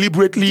people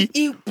deliberately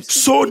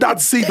sow that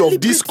seed of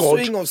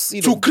discord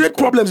to create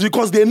problems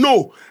because they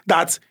know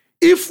that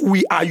if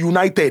we are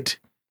united,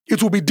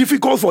 it will be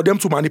difficult for them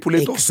to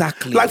manipulate us.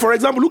 Exactly. Like, for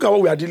example, look at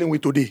what we are dealing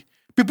with today.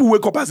 People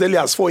wake up as early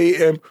as 4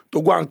 a.m.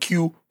 to go and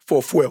queue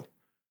for fuel.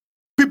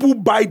 People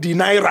buy the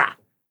naira,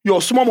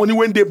 your small money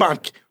when they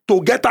bank,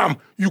 to get them,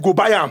 you go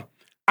buy them.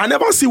 I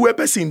never see where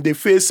person they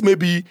face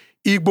maybe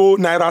Igbo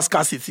naira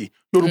scarcity,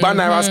 Yoruba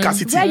naira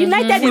scarcity. We are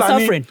united in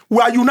suffering. We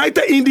are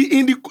united in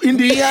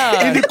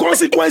the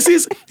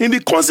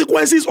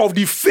consequences of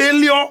the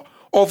failure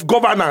of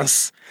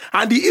governance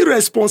and the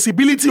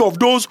irresponsibility of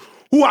those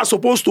who are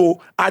supposed to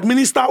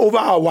administer over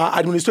our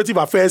administrative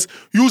affairs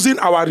using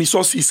our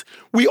resources.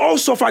 We all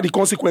suffer the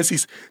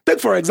consequences. Take,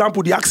 for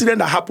example, the accident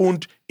that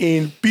happened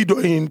in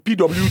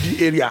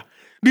PWD area.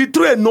 The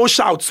train no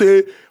shout,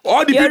 say,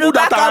 all the people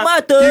that are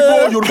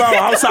Igbo, Yoruba, or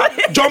Hausa,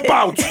 jump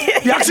out.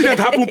 The accident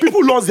happened,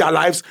 people lost their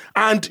lives,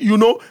 and,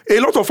 a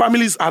lot of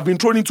families have been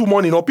thrown into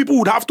mourning, or people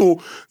would have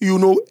to,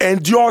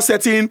 endure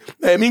certain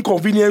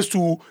inconvenience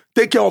to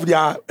take care of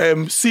their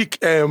sick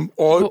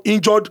or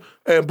injured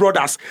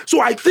brothers.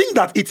 So I think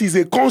that it is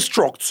a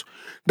construct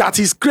that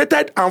is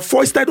created and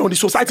foisted on the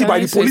society by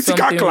the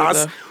political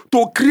class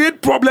to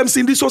create problems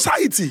in the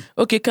society.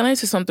 Okay, can I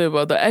say something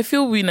about that? I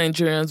feel we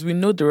Nigerians, we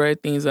know the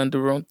right things and the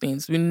wrong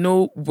things. We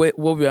know what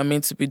we are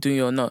meant to be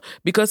doing or not.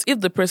 Because if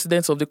the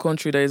president of the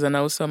country that is an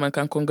Hausa man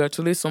can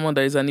congratulate someone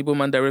that is an Igbo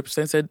man that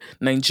represented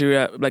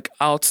Nigeria like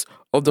out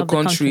of the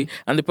country,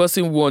 and the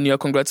person won, you are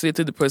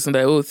congratulating the person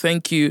that, oh,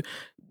 thank you.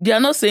 They are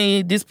not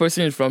saying this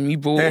person is from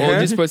Igbo or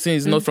this person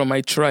is not from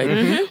my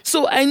tribe.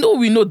 So I know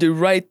we know the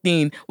right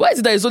thing. Why is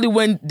it that it's only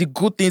when the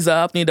good things are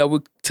happening that we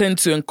tend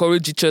to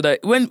encourage each other?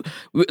 When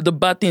the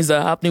bad things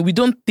are happening, we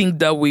don't think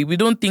that way. We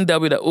don't think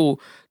that way that, oh,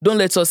 don't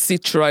let us see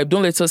tribe,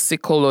 don't let us see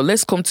color.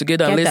 Let's come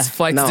together and let's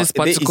fight this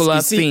particular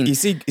thing.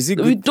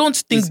 We don't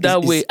think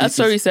that way.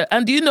 Sorry, sir.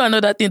 And do you know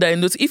another thing that I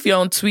noticed? If you're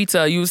on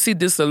Twitter, you see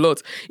this a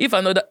lot. If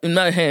another,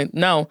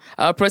 now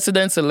our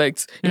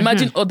president-elect,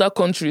 imagine other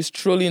countries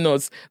trolling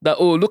us that,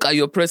 oh, look at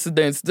your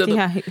presidents.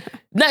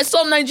 Now,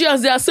 some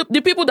Nigerians, they are still,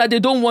 the people that they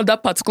don't want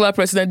that particular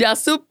president, they are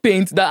still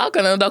pained that how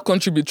can another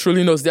country be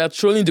trolling us? They are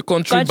trolling the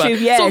country back.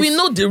 Yes. So we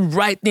know the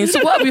right thing.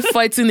 So why are we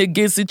fighting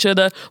against each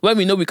other when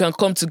we know we can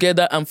come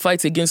together and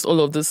fight against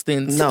all of these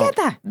things? No,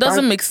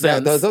 doesn't make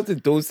sense. There's something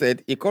Toad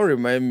said. It can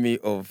remind me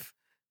of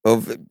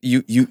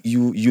you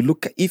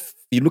look at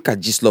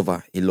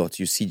Gislova a lot.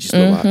 You see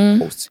Gislova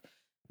posts.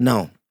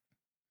 Now,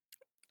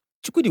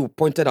 Chukwudi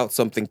pointed out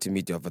something to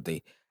me the other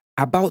day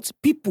about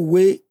people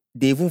where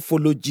they even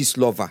follow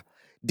Gislova.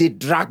 They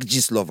drag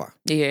Gislova.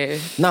 Yeah.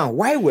 Now,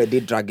 why were they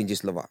dragging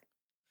Gislova?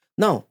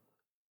 Now,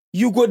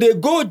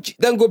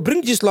 then go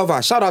bring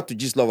Gislova. Shout out to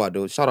Gislova,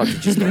 though. Shout out to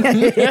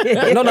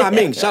Gislova. No, I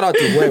mean, shout out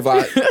to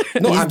whoever.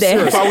 No, I'm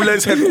serious.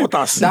 Violence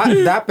headquarters.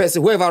 That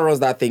person, whoever runs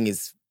that thing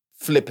is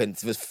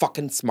flippant. He's a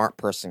fucking smart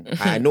person.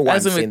 I know why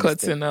I'm saying this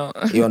thing.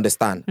 You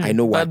understand? I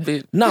know why.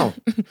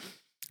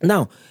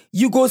 Now,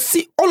 you go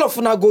see, all of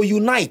them go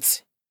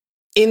unite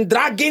in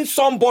dragging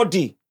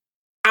somebody.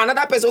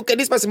 Another person, okay,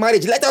 this person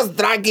marriage, let us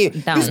drag it.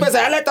 This person,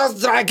 let us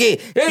drag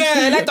it.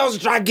 Let us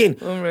drag it.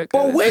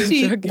 But when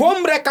the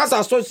Homebreakers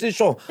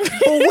Association,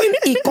 but when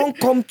it can't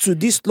come to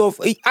this love,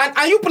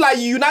 and you people are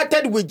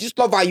united with this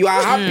lover, you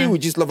are happy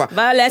with this lover.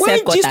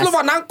 When this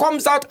lover now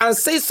comes out and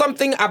says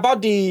something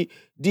about the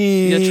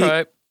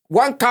tribe.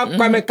 One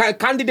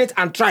candidate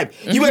and tribe,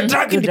 you were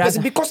dragging the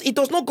person because it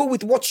does not go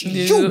with what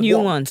you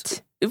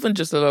want. Even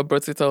just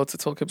brought it out to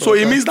talk about. So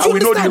it means that we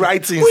know the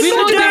right things. We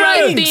know the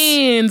right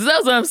things.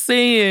 That's what I'm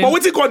saying. But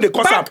what's it called the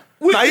cause-up?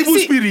 Evil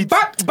spirit.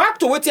 Back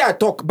to what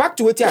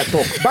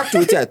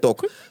I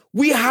talk.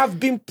 We have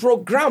been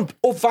programmed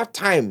over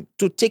time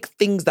to take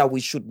things that we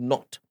should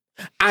not.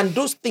 And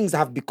those things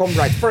have become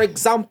right. For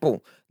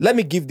example, let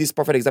me give this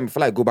perfect example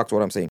before I go back to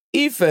what I'm saying.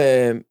 If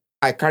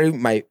I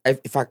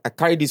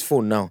carry this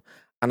phone now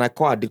and I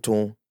call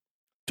Aditone,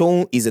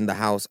 Tone is in the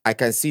house. I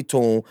can see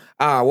Tone.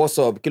 What's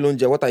up?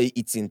 Kilonje, what are you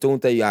eating? Tone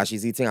tell you,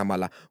 she's eating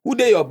amala. Who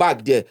dey your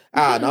bag there?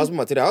 Now how's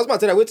material?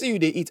 Wait till you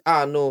they eat.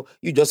 No,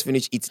 you just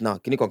finish eat now.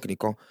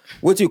 Kinikon.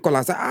 Wait till you call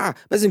and say,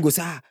 person goes,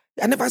 I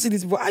never see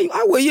this before.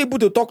 How were you able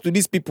to talk to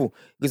these people?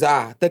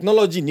 Because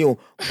technology new.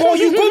 But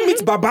you go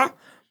meet Baba.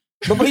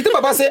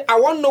 Baba say, I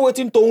want to know what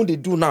Tone they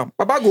do now.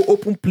 Baba go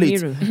open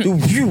plate. Do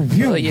view.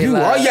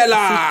 Oh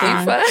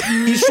yeah.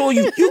 He show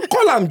you. You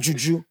call him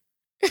Juju.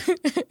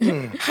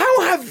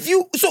 How have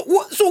you? So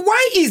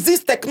why is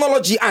this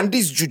technology and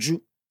this juju?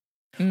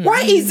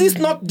 Why is this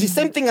not the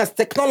same thing as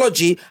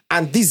technology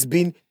and this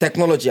being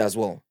technology as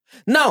well?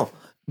 Now,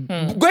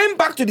 going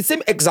back to the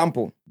same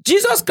example,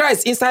 Jesus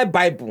Christ inside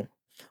Bible,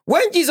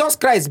 when Jesus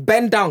Christ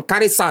bend down,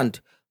 carry sand,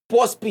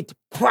 pour spit,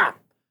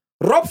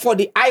 rub for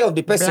the eye of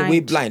the person way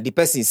blind, the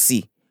person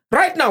see.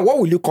 Right now, what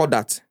will you call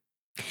that?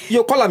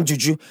 You call him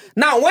juju.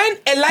 Now, when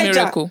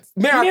Elijah...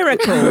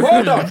 Miracle.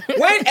 Hold on.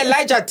 When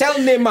Elijah tell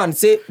Naaman,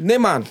 say,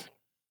 Naaman,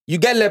 you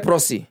get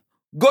leprosy.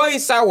 Go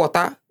inside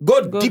water.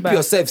 Go dip back.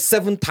 Yourself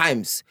 7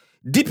 times.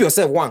 Dip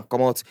yourself 1,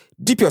 come out.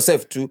 Dip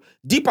yourself 2.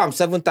 Dip him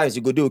 7 times,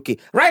 you go do okay.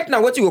 Right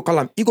now, what you go call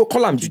him? You go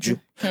call him juju.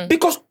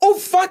 Because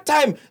over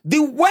time, the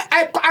way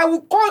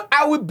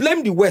I will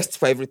blame the West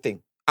for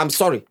everything. I'm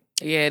sorry.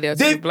 Yeah, they have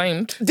to be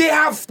blamed.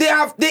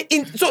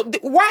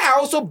 Why I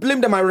also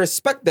blame them and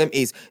respect them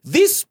is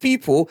these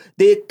people,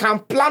 they can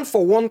plan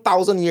for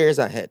 1,000 years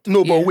ahead.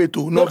 No, but wait,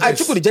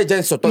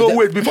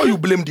 wait, before you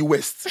blame the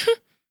West,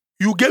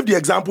 you gave the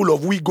example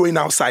of we going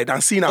outside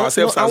and seeing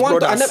ourselves as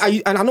brothers.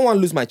 I don't want to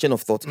lose my chain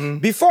of thought.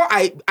 Before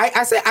I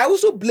say I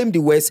also blame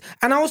the West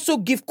and I also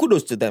give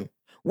kudos to them.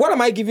 What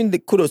am I giving the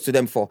kudos to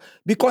them for?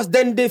 Because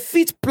then they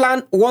fit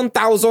plan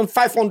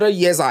 1,500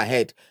 years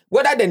ahead.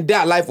 Whether then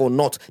they're alive or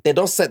not, they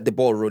don't set the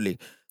ball rolling.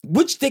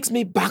 Which takes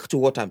me back to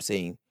what I'm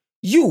saying.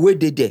 You, where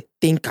they there,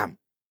 think am.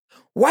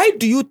 Why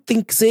do you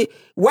think,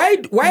 why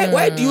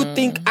do you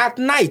think at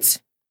night,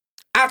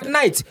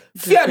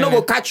 fear no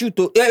go catch you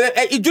to,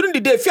 during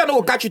the day, fear no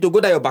go catch you to go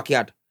down your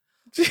backyard.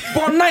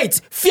 For night,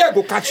 fear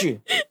go catch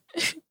you.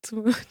 If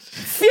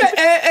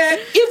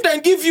they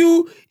give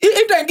you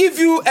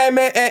a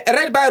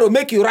red biro,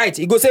 make you write.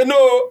 You go say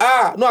no,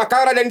 I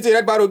can't write anything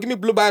red biro. Give me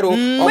blue biro.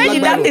 When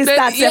did that thing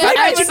start?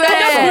 I just grew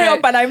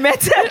up and I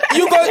met her.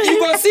 You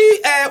go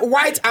see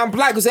white and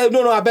black. You say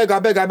no, I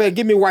beg.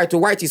 Give me white.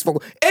 White is for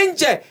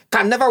angel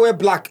can never wear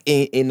black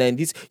in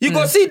this. You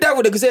go see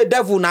devil. They go say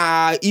devil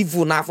na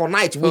evil na for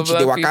night witch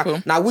they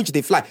waka na witch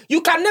they fly.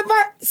 You can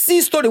never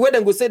see story where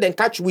they go say then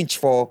catch witch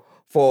for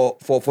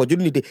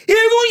during the day.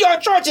 Even your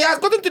church has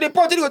gotten to the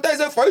point where they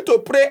say for you to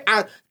pray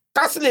and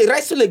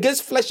wrestle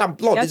against flesh and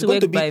blood. It's going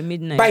to be by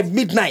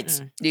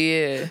midnight.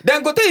 Yeah.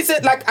 Then go tell you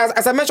say like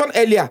as I mentioned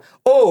earlier.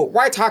 Oh,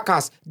 white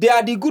hackers, they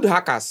are the good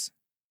hackers.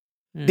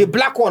 The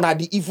black one are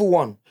the evil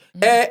one.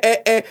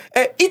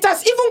 It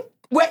has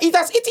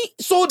eaten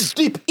so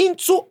deep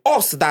into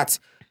us that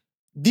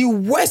the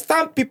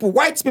Western people,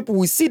 white people,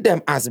 will see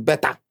them as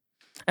better.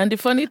 And the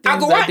funny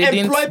thing is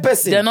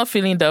that they're not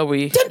feeling that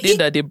way.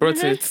 They brought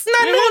it.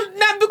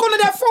 No, because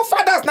they're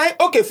forefathers now.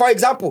 Okay, for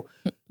example,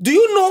 do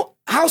you know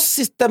how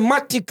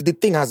systematic the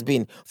thing has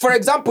been? For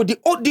example, the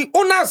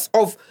owners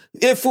of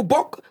a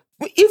football,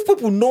 if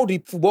people know the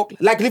football,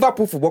 like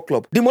Liverpool Football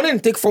Club, the money they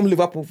take from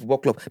Liverpool Football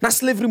Club, not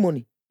slavery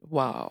money.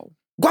 Wow.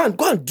 Go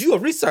and do your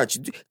research.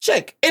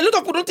 Check. A lot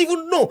of people don't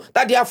even know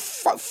that they are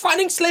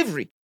funding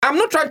slavery. I'm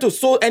not trying to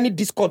sow any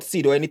discord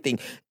seed or anything.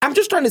 I'm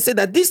just trying to say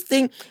that this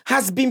thing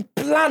has been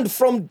planned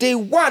from day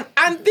one.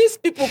 And these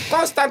people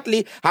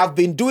constantly have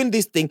been doing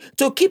this thing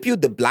to keep you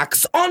the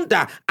blacks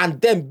under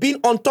and them being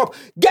on top.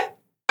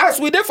 As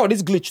we did for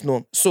this glitch,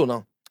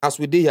 as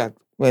we did here,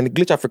 we're in the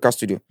Glitch Africa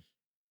studio.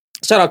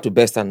 Shout out to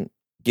Best and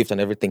Gift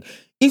and everything.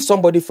 If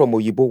somebody from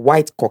Oyibo,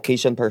 white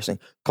Caucasian person,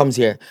 comes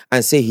here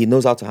and say he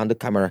knows how to handle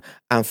camera,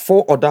 and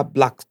 4 other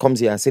blacks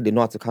comes here and say they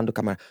know how to handle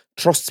camera,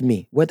 trust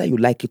me, whether you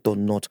like it or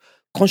not,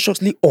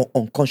 consciously or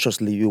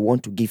unconsciously, you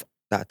want to give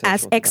that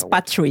attention. As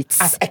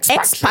expatriates.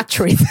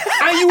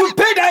 And you will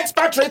pay the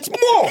expatriates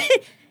more.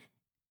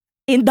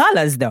 In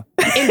dollars, though.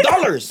 In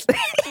dollars.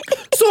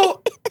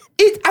 So,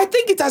 I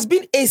think it has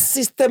been a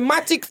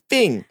systematic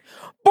thing.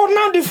 But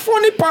now the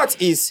funny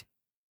part is,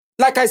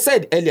 like I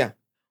said earlier,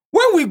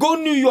 when we go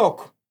New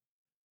York,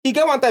 you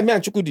get one time me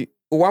and Chukudi,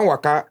 one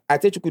waka, I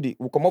tell Chukudi,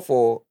 we come up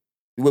for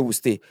where we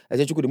stay. I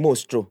tell Chukudi, more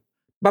straw.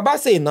 Baba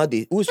say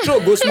nowadays, we stroll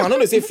go small. No,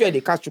 they say fear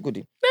they catch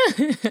Chukudi.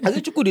 I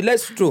say Chukudi,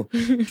 let's stroll.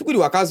 Chukudi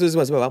waka so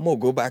small. Baba, more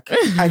go back.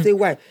 I say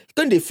why?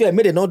 Because they fear,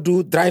 may they not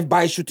do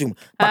drive-by shooting.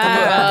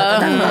 But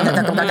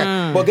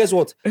guess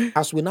what?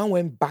 As we now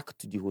went back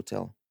to the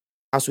hotel,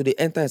 as we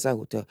enter inside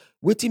hotel,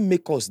 waiting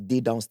make us day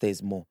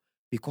downstairs more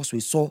because we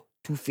saw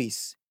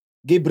Two-Face,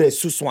 Gabriel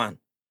Suswan.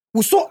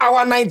 We saw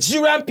our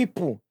Nigerian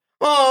people.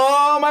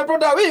 Oh, my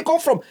brother, where you come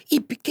from? He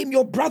became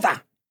your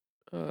brother.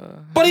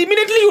 But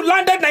immediately you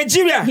landed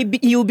Nigeria, he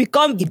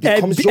becomes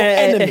your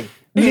enemy.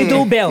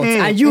 Middle belt,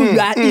 and you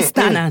are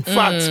Easterners.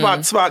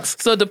 Facts.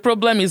 So the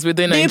problem is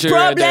within Nigeria. The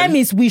problem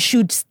is we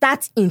should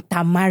start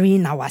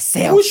intermarrying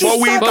ourselves. We do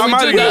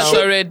that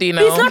already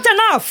now. It's not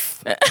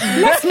enough.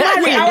 Let's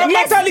marry.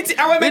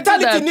 Our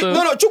mentality.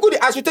 No, Chukudi,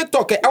 as we take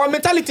talk, our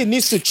mentality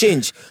needs to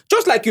change.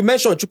 Just like you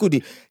mentioned,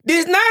 Chukudi,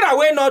 this naira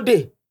way not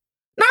there.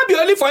 Now be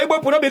only for Igbo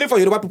people, not be only for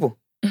Yoruba people.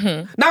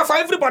 Now for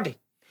everybody.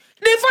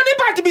 The funny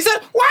part be said,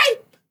 why?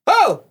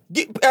 Oh,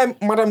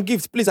 Madam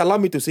Gift, please allow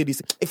me to say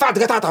this. If I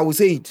get out, I will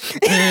say it.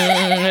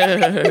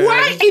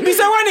 Why? It be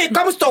said when it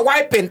comes to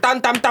wiping,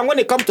 tam, when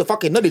it comes to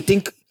fucking, no, they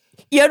think.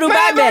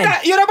 Yoruba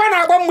men,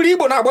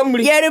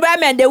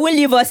 they won't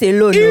leave us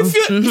alone. If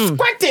you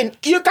squatting,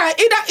 you can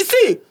either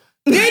see.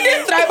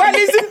 This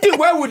tribalism thing,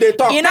 where would they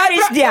talk? You know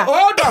it's there.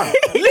 Hold on.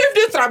 Leave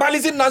this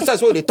tribalism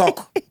nonsense where they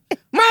talk.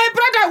 My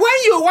brother,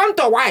 when you want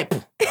to wipe,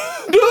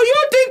 do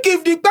you think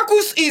if the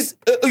Bakus is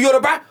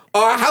Yoruba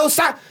or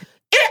Hausa,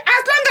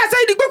 as long as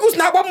the Bakus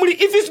Nabamuri,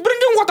 if it's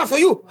bringing water for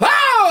you,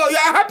 oh, you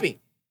are happy.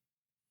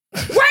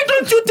 Why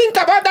don't you think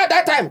about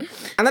that time?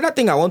 Another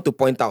thing I want to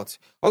point out,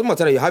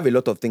 you have a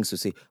lot of things to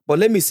say, but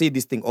let me say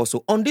this thing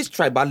also. On this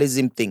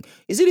tribalism thing,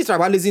 you see this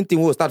tribalism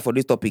thing, we'll start for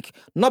this topic.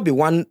 Not be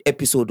one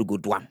episode we go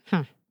do one.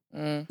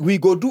 We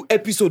go do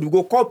episode, we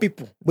go call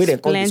people where they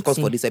come discuss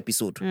for this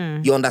episode.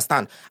 You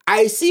understand?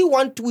 I see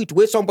one tweet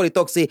where somebody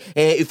talks, say,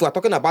 if we're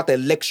talking about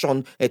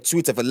election, a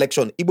tweet of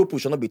election, Igbo people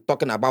should not be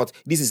talking about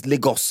this is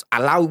Lagos.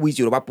 Allow we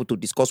Yoruba people to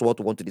discuss what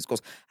we want to discuss.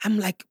 I'm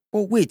like,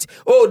 oh wait.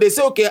 Oh, they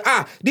say, okay,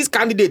 this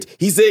candidate,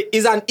 he's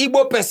an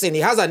Igbo person,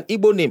 he has an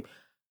Igbo name.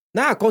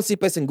 Now I can't see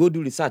person go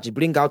do research,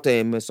 bring out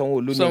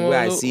someone where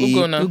I see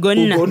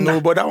Ugonna. No,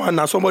 but that one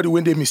now somebody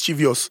when they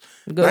mischievous.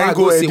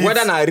 Go see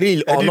whether not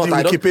real or not.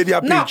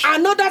 Wikipedia page. Now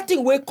another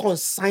thing we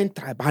consign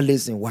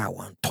tribalism where I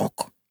want to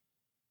talk.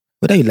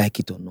 Whether you like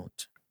it or not,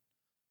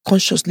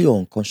 consciously or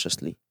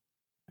unconsciously,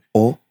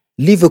 or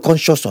live a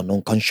conscious or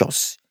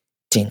non-conscious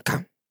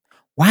thinker.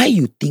 Why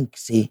you think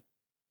say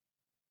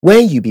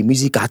when you be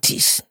music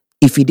artist,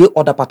 if you do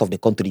other part of the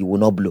country, you will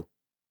not blow?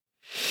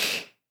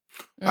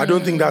 I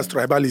don't think that's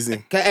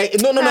tribalism.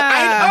 No.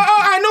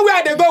 I know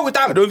where they go with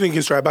that. I don't think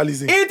it's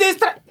tribalism. It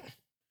is.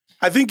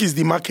 I think it's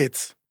the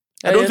market.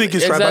 I don't think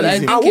it's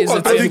tribalism. I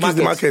think it's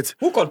the market.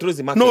 Who controls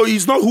the market? No,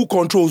 it's not who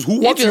controls.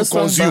 What you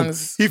consume.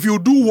 If you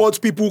do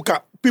what people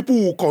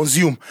will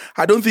consume.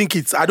 I don't think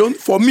it's. I don't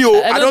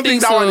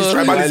think that one is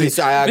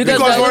tribalism.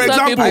 Because for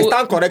example, I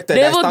stand corrected.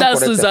 I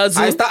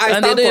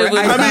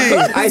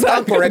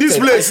stand corrected. This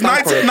place,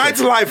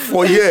 nightlife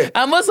for here.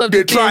 And most of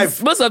the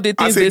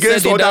things they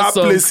said in that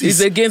song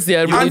is against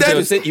their religion.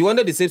 And then you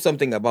wanted to say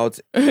something about.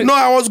 No,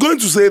 I was going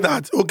to say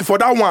that. Okay, for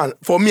that one,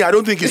 for me, I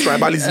don't think it's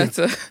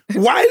tribalism.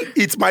 While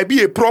it might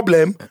be a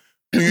problem,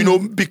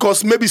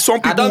 because maybe some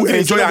people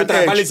enjoy an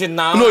edge.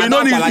 No, you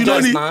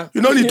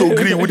don't need to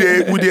agree with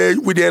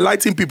the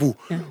enlightened people.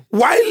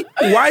 While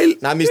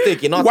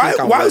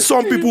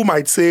some people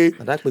might say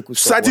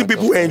certain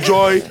people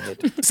enjoy,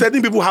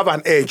 certain people have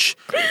an edge.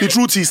 The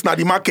truth is not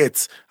the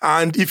market.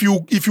 And if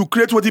you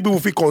create what people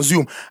feel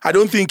consume, I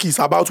don't think it's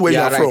about where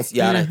you're from.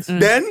 Yeah, right.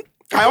 Then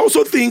I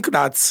also think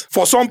that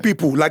for some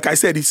people, like I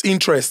said, it's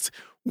interest.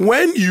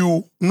 When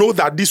you know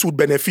that this would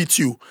benefit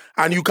you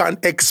and you can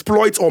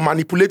exploit or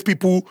manipulate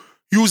people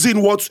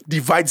using what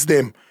divides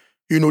them,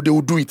 they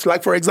will do it.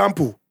 Like, for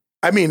example,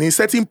 in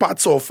certain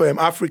parts of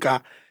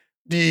Africa,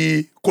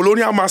 the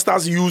colonial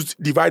masters used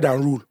divide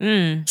and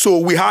rule. So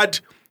we had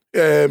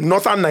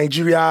northern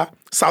Nigeria,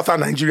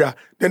 southern Nigeria.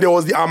 Then there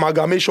was the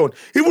amalgamation.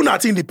 Even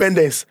at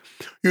independence,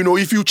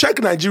 if you check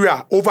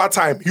Nigeria over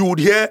time, you would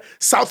hear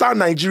southern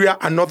Nigeria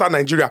and northern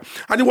Nigeria.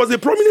 And it was a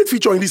prominent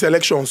feature in these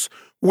elections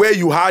where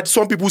you had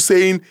some people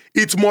saying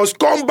it must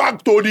come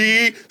back to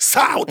the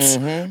south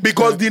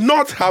because the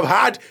north have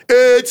had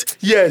 8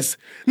 years.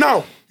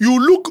 Now,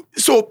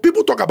 so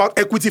people talk about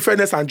equity,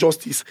 fairness, and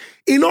justice.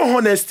 In all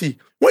honesty,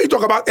 when you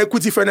talk about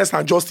equity, fairness,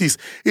 and justice,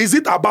 is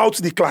it about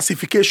the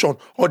classification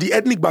or the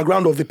ethnic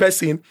background of the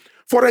person?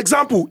 For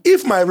example,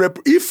 if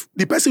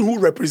the person who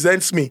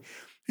represents me,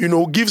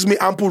 gives me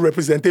ample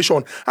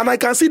representation, and I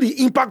can see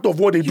the impact of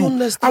what they do,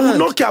 I will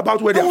not care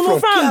about where they are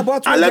from.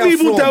 And let me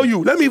even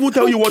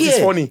tell you what is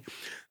funny.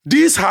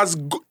 This has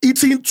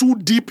eaten too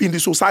deep in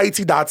the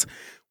society that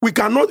we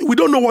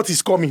don't know what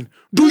is coming.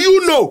 Do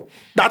you know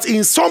that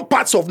in some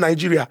parts of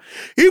Nigeria,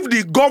 if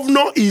the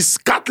governor is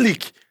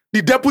Catholic,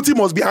 the deputy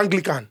must be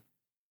Anglican?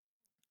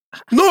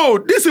 No,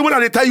 this is what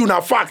they tell you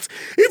now. Fact.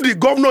 If the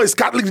governor is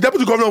Catholic, the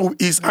deputy governor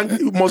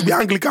must be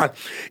Anglican.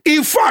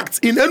 In fact,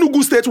 in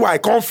Enugu State, where I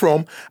come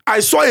from,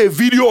 I saw a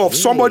video of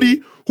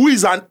somebody who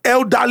is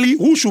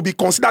who should be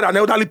considered an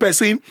elderly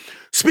person,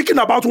 speaking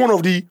about one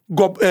of the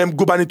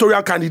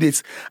gubernatorial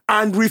candidates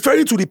and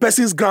referring to the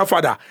person's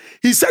grandfather.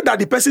 He said that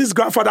the person's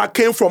grandfather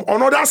came from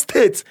another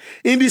state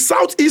in the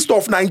southeast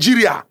of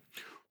Nigeria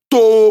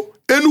to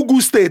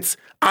Enugu State,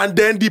 and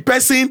then the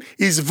person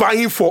is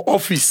vying for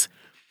office.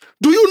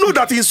 Do you know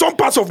that in some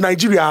parts of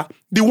Nigeria,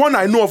 the one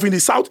I know of in the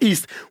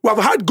southeast, we have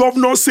had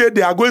governors say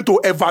they are going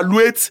to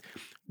evaluate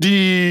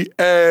the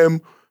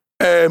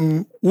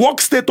work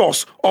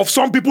status of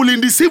some people in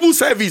the civil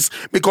service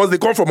because they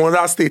come from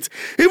another state.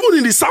 Even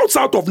in the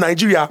south of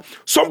Nigeria,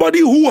 somebody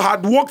who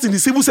had worked in the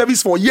civil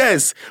service for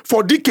years,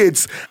 for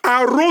decades,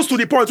 and rose to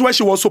the point where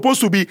she was supposed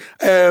to be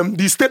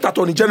the state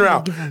attorney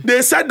general.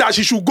 They said that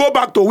she should go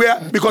back to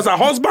because her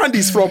husband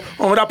is from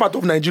another part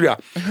of Nigeria.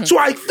 So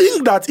I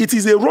think that it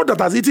is a road that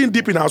has eaten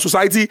deep in our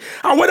society,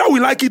 and whether we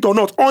like it or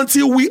not,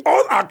 until we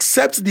all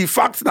accept the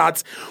fact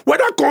that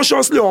whether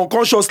consciously or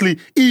unconsciously,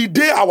 it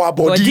is our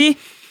body.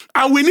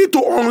 And we need to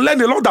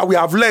unlearn a lot that we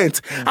have learned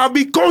and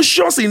be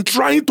conscious in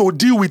trying to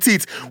deal with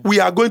it.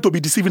 We are going to be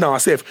deceiving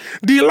ourselves.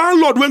 The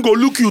landlord, when go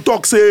look you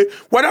talk, say,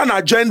 whether an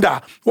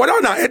agenda, whether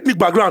an ethnic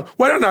background,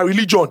 whether an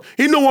religion,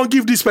 he no one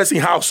give this person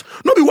house.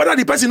 Not be whether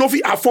the person no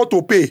fit afford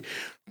to pay.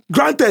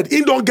 Granted,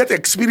 he don't get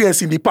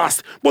experience in the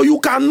past, but you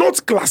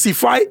cannot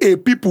classify a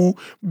people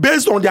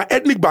based on their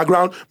ethnic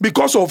background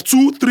because of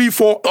 2, 3,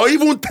 4, or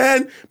even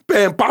 10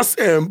 past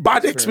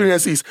bad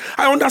experiences.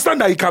 I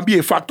understand that it can be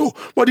a factor,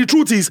 but the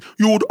truth is,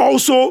 you would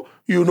also,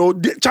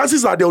 the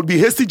chances are there would be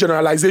hasty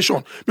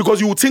generalization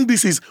because you would think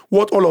this is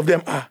what all of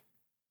them are.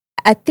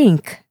 I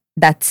think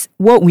that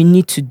what we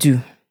need to do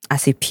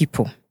as a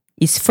people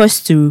is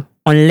first to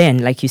unlearn,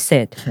 like you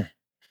said,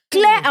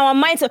 clear our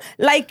minds,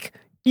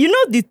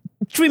 the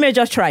 3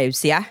 major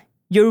tribes, yeah?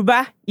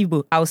 Yoruba,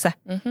 Igbo, Hausa.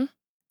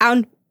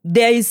 And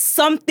there is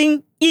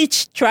something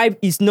each tribe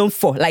is known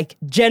for, like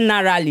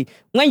generally.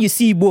 When you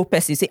see Igbo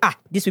person, you say,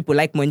 these people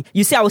like money.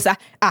 You see Hausa,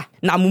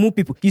 na Mumu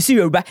people. You see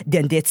Yoruba,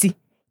 then dirty.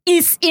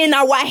 It's in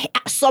our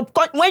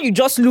subconscious, when you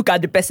just look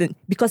at the person,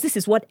 because this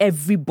is what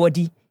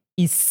everybody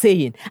is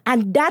saying.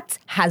 And that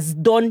has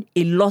done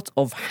a lot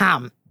of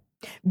harm.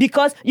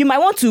 Because you might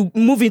want to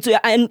move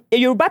into, and a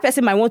Yoruba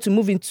person might want to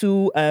move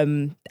into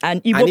an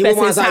Igbo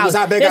person's house.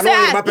 They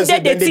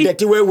say,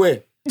 do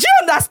you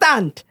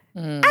understand?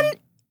 And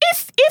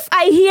if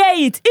I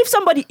hear it, if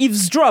somebody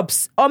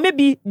eavesdrops, or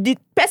maybe the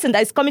person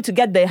that is coming to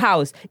get the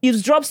house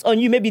eavesdrops on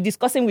you, maybe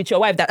discussing with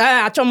your wife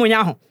that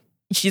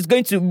she's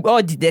going to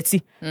all the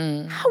dirty,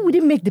 how would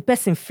it make the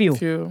person feel?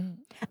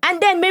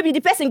 And then maybe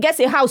the person gets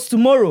a house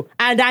tomorrow,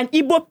 and an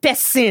Igbo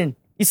person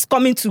is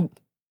coming to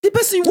The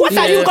person What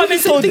are you coming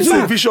to It's a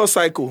do? vicious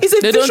cycle. It's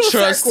a They vicious don't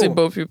trust cycle.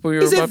 Igbo people,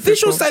 It's Yoruba a vicious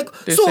people. cycle.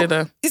 They So say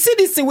that. you see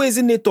this thing where is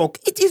in the talk.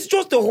 It is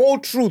just the whole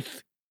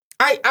truth.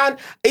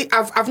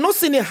 I've not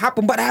seen it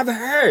happen, but I've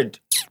heard.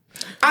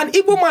 And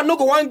Igbo man no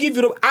go one give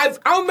you.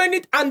 How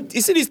many? And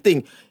you see this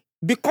thing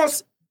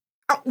because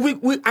we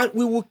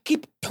will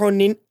keep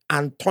turning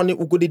and turning.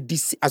 We go to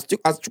as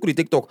Chukuri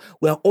TikTok.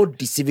 We are all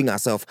deceiving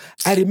ourselves.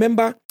 I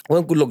remember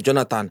when Goodluck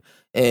Jonathan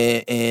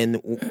and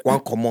one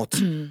come out,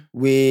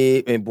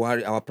 we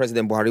Buhari, our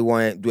president Buhari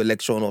want do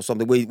election or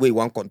something. We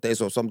one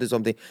contest or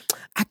something.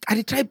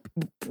 I try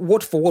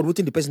word for word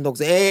within the person talks.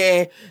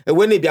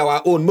 When it be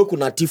our own,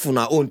 mokuna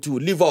tifuna own too.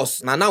 Leave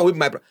us now with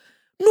my.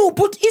 No,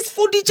 but it's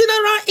for the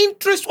general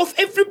interest of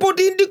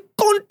everybody in the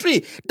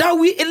country that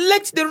we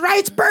elect the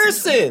right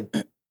person.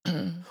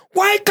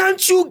 Why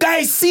can't you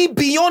guys see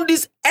beyond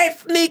this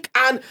ethnic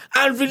and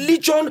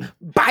religion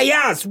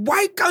bias?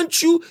 Why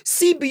can't you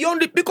see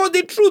beyond it? Because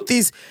the truth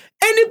is,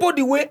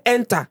 anybody will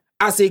enter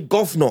as a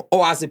governor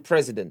or as a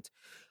president,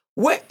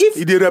 where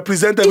if they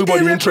represent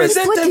everybody's interest,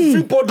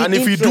 and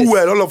if you do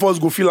well, all of us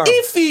go feel it.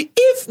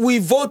 If we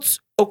vote,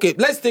 okay,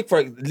 let's take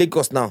for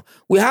Lagos now.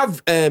 We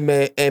have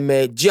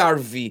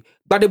GRV.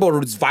 Gbadebo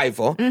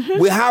Revival.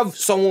 We have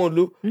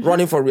someone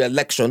running for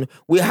re-election.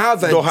 We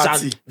have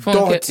Doherty.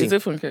 Doherty. Is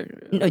it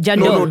Funke? No, Jando.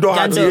 No,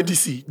 Doherty,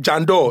 ADC.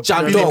 Jandor.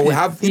 Jandor. We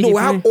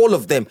have all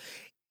of them.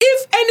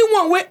 If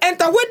anyone will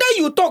enter, whether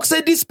you talk,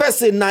 say this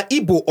person na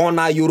Igbo or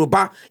na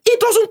Yoruba, it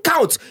doesn't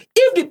count.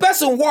 If the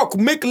person walk,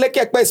 make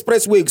Lekki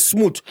Expressway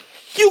smooth,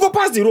 you go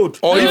pass the road.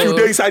 Or if you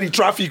dey inside the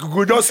traffic, you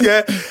go just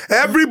hear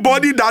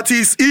everybody that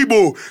is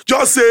Igbo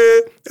just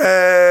say,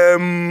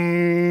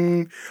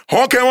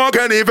 honke,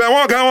 and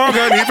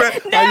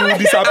you will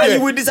disappear. And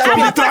you will disappear.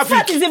 From Our the traffic.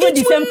 passport is even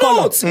the same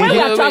color. When we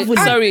are traveling.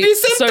 Sorry, the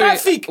same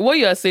traffic. What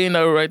you are saying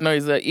now right now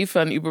is that if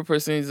an Igbo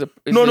person is a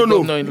No.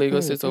 governor in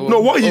Lagos State or No,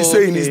 what he's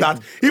saying is okay.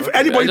 that if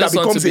anybody I that just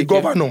want becomes to a be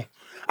clear. governor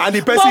and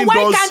the But person why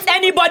does... can't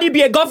anybody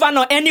be a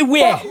governor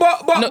anywhere?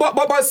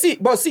 But see,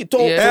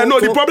 Yeah. no,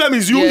 the problem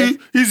is you. Yeah.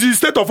 Is the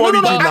state of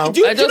origin no, now. do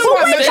you I just know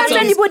want what to I say Can't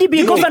something. anybody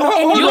be a governor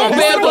hold You anywhere? won't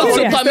be State able of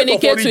to origin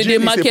communicate with is the a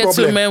market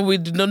problem. women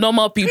with the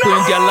normal people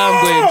in their No!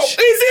 language. Is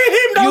it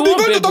him that You will be won't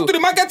going be to talk able- to the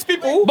market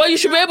people? But you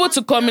should be able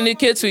to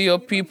communicate with your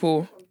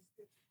people.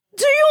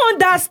 Do you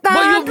understand?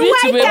 But you need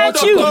to be Why able can't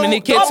to you?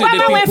 communicate with the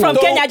Obama went people. from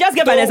Kenya. Just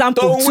give an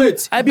example. Don't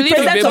wait. I believe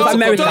the you'll be president able of to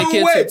America.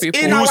 communicate with people.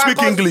 In You our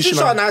speak English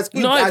now.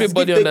 constitution, Not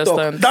everybody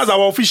understands. That's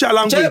our official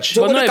language.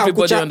 But not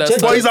everybody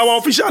understands. But it's our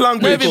official Not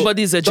language.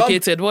 everybody is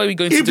educated. What are we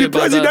going to If do the about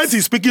president that?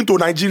 is speaking to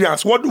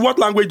Nigerians, what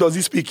language does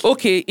he speak?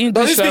 Okay, English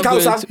Does he speak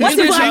language. Hausa? What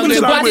English is language. English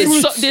But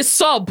language? they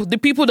sub the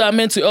people that are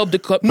meant to help the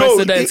No,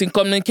 president it- in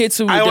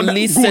communicating with the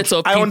least good. set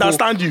of I people.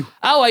 understand you.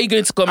 How are you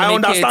going to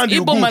communicate? understand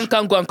you, Igbo good. man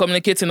can't go and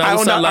communicate in I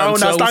Hausa land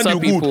to understand Hausa you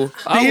people. good.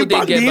 How would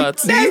they get that?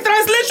 There's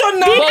translation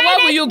now. But why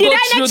will you Did go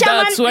INEC through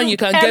that chairman- when you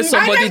can get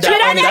somebody Did that INEC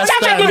chairman,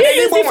 understands? did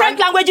he use different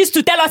languages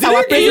to tell us our he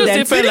use president?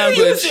 different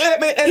language?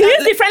 He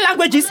used different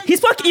languages. He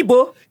spoke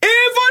Igbo.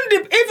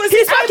 Even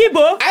He spoke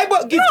Igbo.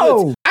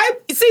 No. I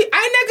see.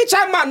 INEC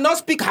chairman not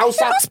speak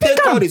Hausa. not speak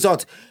Take all am.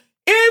 results.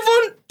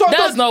 Even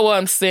That's not what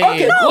I'm saying.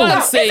 Okay, no, what I'm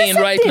it's the saying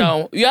same right thing.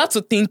 now, you have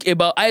to think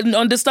about. I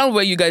understand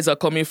where you guys are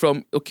coming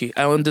from. Okay,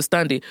 I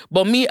understand it.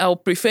 But me, I'll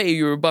prefer a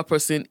Yoruba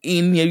person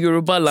in a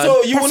Yoruba land.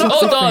 So you will not-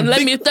 Hold so- on,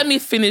 let me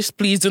finish,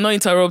 please. Do not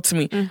interrupt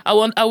me.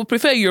 I would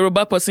prefer a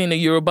Yoruba person in a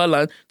Yoruba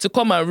land to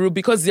come and rule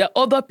because there are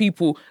other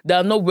people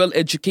that are not well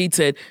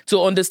educated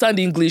to understand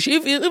English.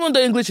 Even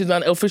though English is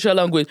an official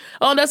language,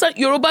 I understand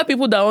Yoruba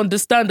people that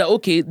understand that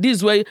okay, this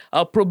is where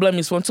our problem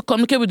is from to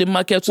communicate with the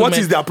market. What women,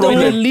 is their with problem?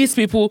 the least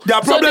people.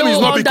 Their problem they is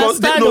will not because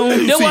they- understand, no,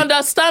 you they will see,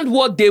 understand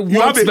what they want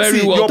have a- very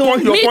see, well.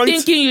 your Me point-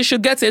 thinking you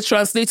should get a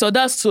translator,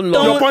 that's too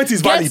long. Your point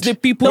is Get valid. the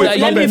people Wait, that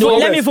let you me know.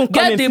 let me even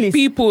come Get in, the please.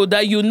 people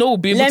that you know will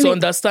be able Let to me-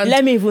 understand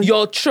let me even-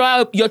 your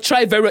tribe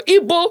very well.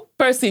 Igbo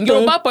person,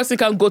 Yoruba person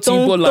can go to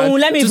Igbo land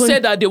let me to even- say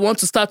that they want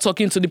to start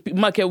talking to the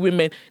market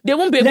women. They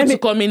won't be able Let me- to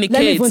communicate.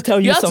 let me even tell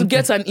you have something. to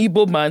get an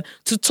Igbo man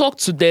to talk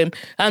to them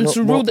and No,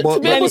 to rule. but- To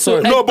be let able me-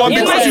 to No, but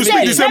Yeah, because let you me speak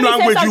say- the same let me say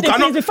language, you something,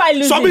 cannot please, before I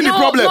lose solving it. the No,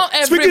 problem. not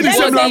Speaking the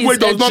same everybody language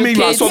is does not mean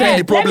you are solving the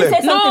educated. problem. Let me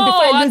say something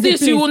before I No, lose at it,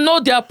 least you please. will know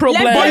their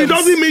problems. But it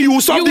doesn't mean you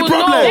will solve the will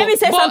problem. know, Let me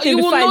say but something you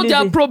will before I know lose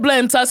their it.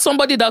 problems as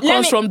somebody that Let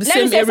comes me- from the let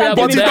me same say area. something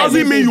But with it before I them.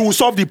 doesn't mean you will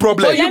solve the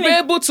problem. But you'll be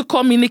able to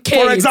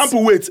communicate. For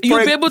example, wait. You'll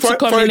for, be able for, to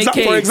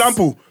communicate. For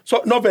example,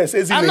 so novice,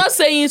 I'm not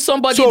saying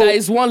somebody So- that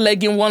is one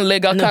leg in, one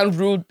leg. I can't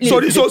rule. So-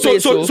 the so-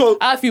 place, so-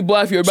 half Igbo,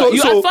 half Yoruba. so-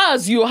 You, so- as far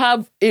as you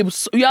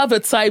have a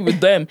tie with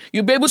them,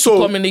 you'll be able to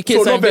So communicate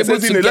so and be novice, able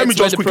to Ezine, get let me where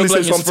just the quickly say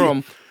problem is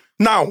something. from.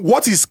 Now,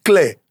 what is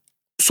clear?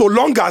 So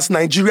long as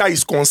Nigeria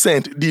is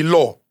concerned, the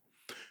law,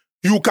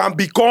 you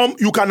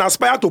can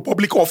aspire to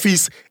public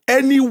office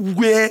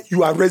anywhere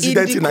you are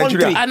resident the in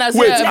Nigeria. country. And has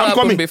Wait, it ever I'm happened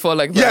coming. before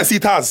like that? Yes,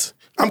 it has.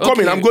 I'm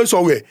coming. Okay. I'm going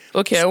somewhere.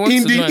 Okay, I want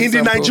in to the know an in the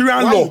example.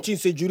 Nigerian Why law. did you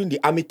say during the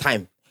army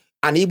time,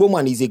 an Igbo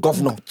man is a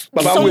governor?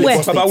 Baba, Somewhere.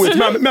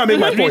 wait. May I make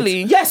my point?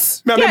 Really?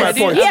 Yes. May I make Yes,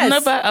 my point? yes. I've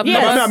never. May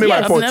I make my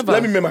I've point? never.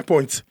 Let me make my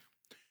point.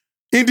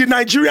 In the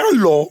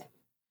Nigerian law,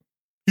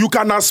 you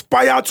can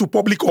aspire to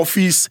public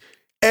office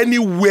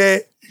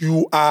anywhere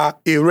you are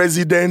a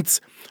resident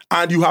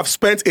and you have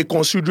spent a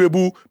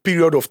considerable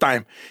period of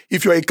time.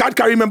 If you're a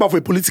card-carrying member of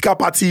a political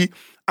party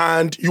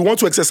and you want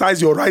to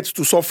exercise your right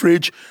to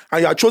suffrage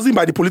and you are chosen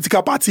by the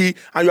political party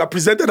and you are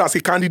presented as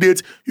a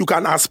candidate, you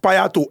can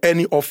aspire to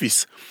any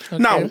office.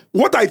 Okay. Now,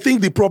 what I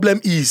think the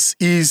problem is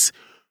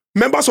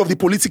members of the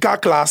political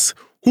class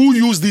who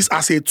use this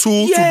as a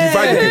tool to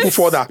divide the people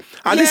further.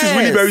 And this is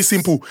really very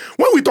simple.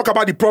 When we talk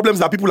about the problems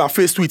that people are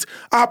faced with,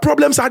 our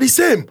problems are the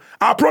same.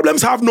 Our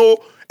problems have no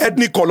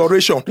ethnic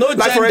coloration. No like,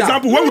 gender. for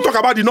example, when we talk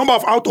about the number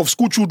of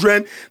out-of-school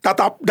children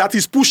that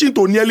is pushing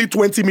to nearly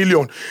 20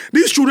 million,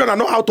 these children are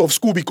not out of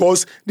school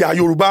because they are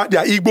Yoruba, they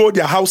are Igbo,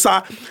 they are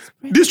Hausa.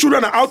 These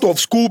children are out of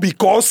school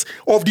because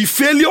of the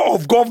failure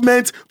of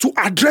government to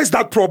address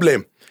that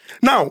problem.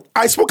 Now,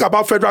 I spoke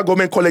about federal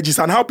government colleges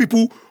and how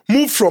people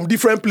move from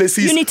different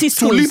places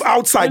to live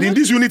outside in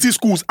these unity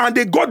schools, and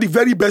they got the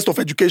very best of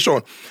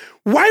education.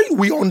 While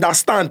we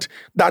understand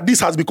that this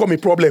has become a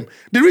problem,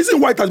 the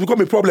reason why it has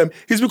become a problem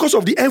is because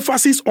of the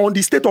emphasis on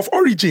the state of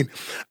origin.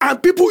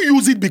 And people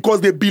use it because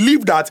they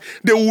believe that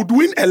they would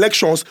win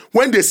elections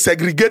when they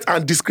segregate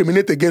and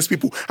discriminate against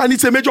people. And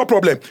it's a major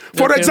problem.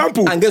 For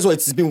example, and guess what?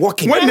 It's been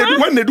working.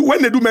 When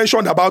they do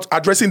mention about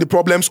addressing the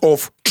problems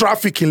of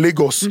traffic in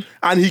Lagos,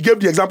 and he gave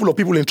the example of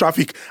people in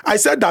traffic, I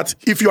said that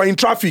if you are in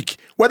traffic,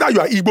 whether you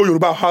are Igbo,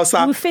 Yoruba, or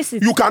Hausa,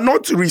 you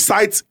cannot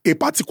recite a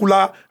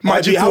particular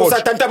magic word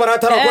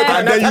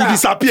and then you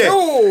disappear.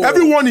 No.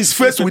 Everyone is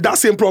faced with that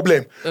same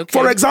problem. Okay.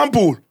 For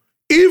example,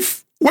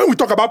 when we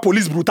talk about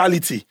police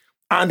brutality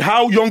and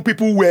how young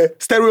people were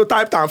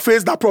stereotyped and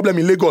faced that problem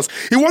in Lagos,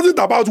 it wasn't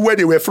about where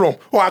they were from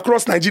or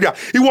across Nigeria.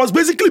 It was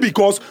basically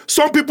because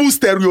some people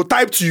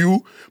stereotyped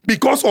you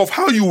because of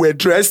how you were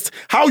dressed,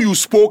 how you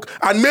spoke,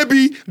 and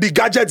maybe the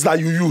gadgets that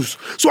you use.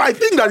 So I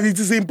think that it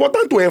is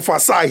important to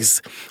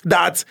emphasize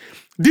that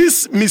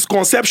this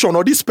misconception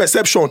or this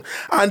perception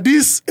and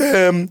this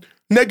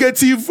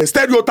negative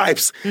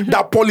stereotypes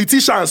that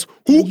politicians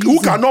who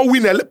cannot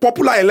win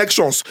popular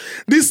elections,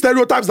 these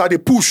stereotypes that they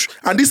push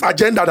and this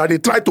agenda that they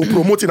try to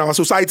promote in our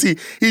society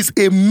is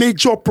a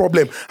major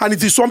problem, and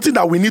it is something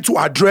that we need to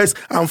address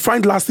and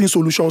find lasting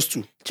solutions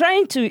to.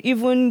 Trying to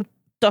even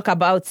talk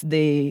about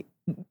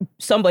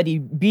somebody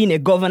being a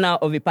governor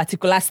of a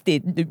particular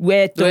state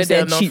where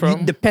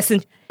the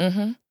person,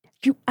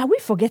 are we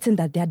forgetting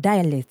that there are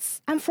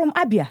dialects? I'm from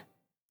Abia.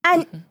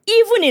 And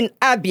even in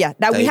Abia,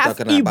 that we have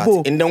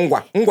Igbo. In the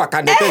Ngwa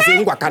can do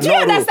you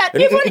understand?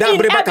 Even in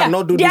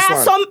Abia, there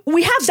are some.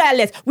 We have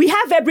dialects. We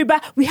have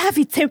everybody. We have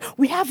Item.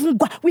 We have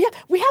Ngwa.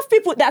 We have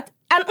people that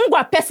an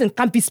Ngwa person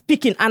can be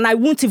speaking, and I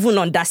won't even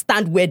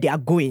understand where they are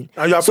going.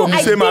 And you are from the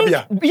same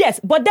Abia. Yes,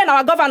 but then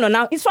our governor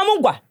now is from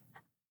Ngwa, and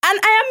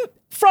I am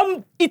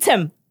from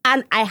Item.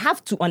 And I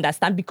have to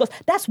understand because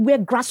that's where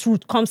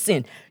grassroots comes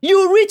in.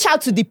 You reach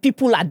out to the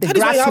people at the grassroots. That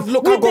is why you have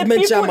local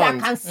government chairman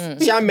that can speak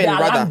their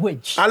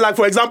language. And like,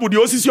 for example, the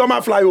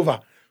Osisioma flyover,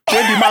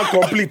 when the man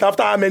complete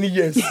after how many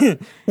years?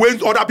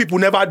 When other people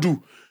never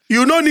do.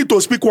 You don't need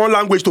to speak one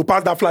language to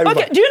pass that flyover.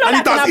 Okay, do you know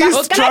and that it has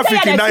eased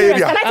traffic in that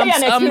area.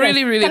 I'm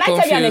really, really confused. Can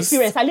I tell you an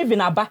experience? I live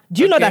in Aba.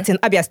 Do you know that in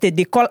Abia State,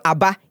 they call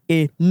Aba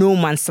a no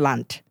man's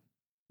land?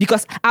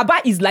 Because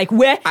Aba is like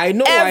where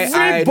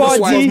everybody...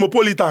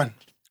 cosmopolitan.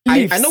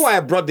 I know why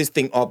I brought this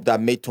thing up that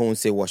made Tone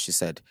say what she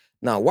said.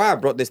 Now, why I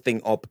brought this thing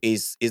up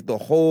is the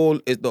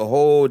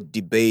whole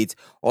debate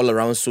all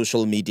around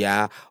social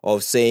media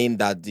of saying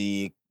that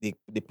the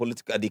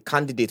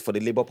candidate for the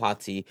Labour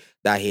Party,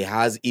 that he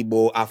has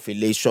Igbo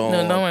affiliation.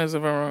 No, that one is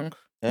ever wrong.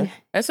 Eh?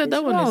 I said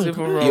that one is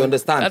even wrong. You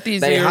understand? That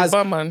is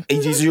Yoruba man.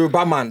 It is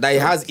Yoruba man that he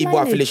has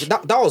Igbo affiliation.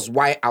 That was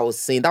why I was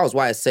saying. That was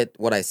why I said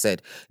what I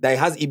said. That he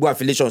has Igbo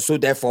affiliation. So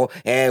therefore,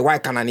 why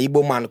can an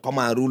Igbo man come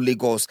and rule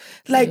Lagos?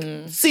 Like,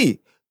 see.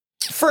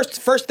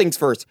 First things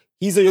first.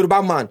 He's a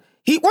Yoruba man.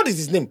 What is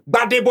his name?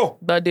 Badebo.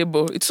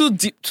 It's too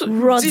deep.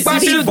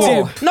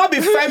 Badebo. Not be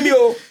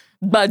Femio.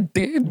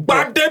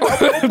 Badebo.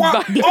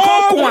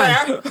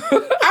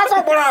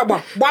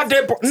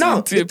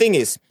 Now, the thing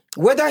is,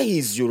 whether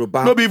he's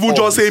Yoruba, no be even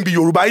just saying be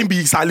Yoruba, him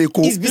be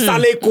Saleko. He's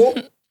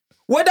Saleko.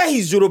 Whether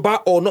he's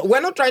Yoruba or not, we're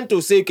not trying to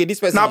say, okay,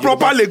 this person is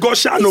proper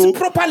Lagosian. It's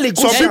proper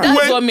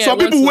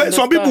Lagosian.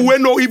 Some people will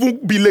not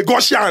even be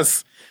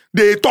Lagosians.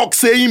 They talk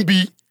saying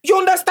be. You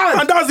understand?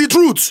 And that's the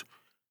truth.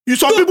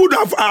 Some people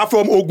that are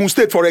from Ogun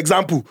State, for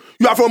example.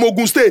 You are from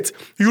Ogun State.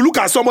 You look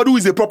at somebody who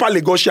is a proper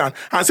Lagosian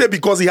and say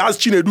because he has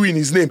Chinedu in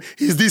his name,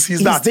 he's this,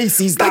 he's that.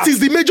 That is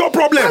the major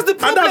problem. That's the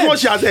problem. And that's what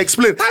she has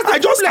explained. I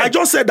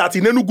just said that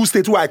in Enugu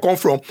State, where I come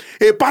from,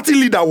 a party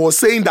leader was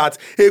saying that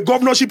a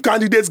governorship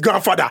candidate's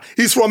grandfather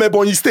is from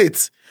Ebonyi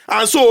State.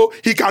 And so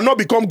he cannot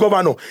become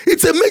governor.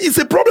 It's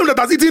a problem that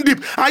has eaten deep.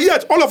 And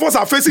yet all of us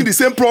are facing the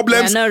same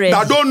problems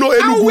that don't know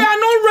Enugu. And we are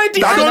not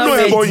ready. That don't know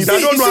Ebonyi.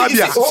 That don't know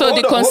Abia. So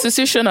the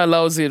constitution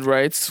allows it,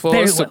 right? For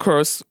us to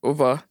cross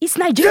over. It's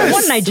Nigeria.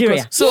 One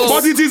Nigeria.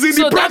 But it is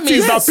in the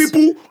practice that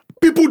people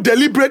people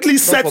deliberately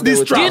set forget this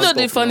what trap. Do you know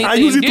the funny and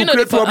thing? use it Do you to know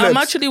create problems. I'm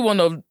actually one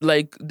of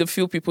like the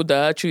few people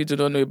that actually do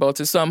not know about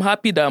it. So I'm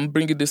happy that I'm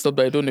bringing this up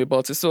that I don't know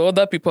about it. So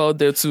other people out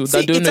there too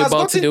that don't know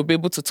about it, they'll be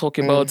able to talk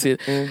about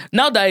it.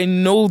 Now that I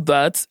know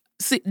that,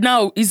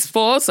 now it's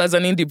for us as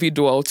an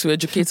individual to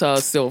educate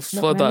ourselves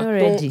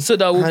further, so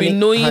that we'll be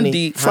knowing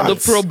the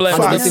problems,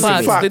 the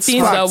facts, the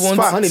things that won't.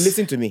 Honey,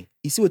 listen to me.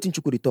 You see what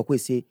Chukwu talk, we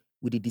say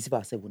we deceive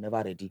ourselves, we're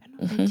never ready.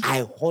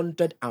 I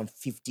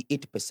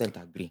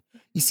 158% agree.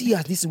 You see,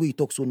 as this is where you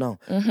talk so now,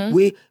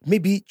 where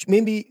maybe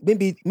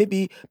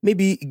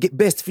get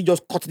best if you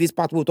just cut this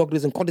part, we'll talk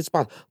this and cut this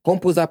part,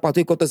 compose that part,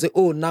 we cut and say,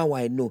 oh, now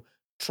I know.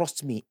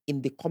 Trust me,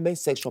 in the comment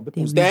section,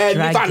 people say,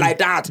 leave her like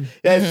that.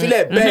 Feel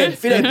it, bend,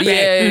 feel it, bend.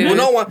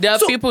 Yeah. There are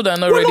people that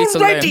are not ready to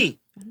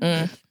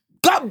learn.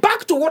 Go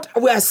back to what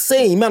we are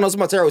saying, man, also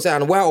material was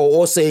saying, and we're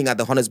all saying at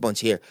the Honest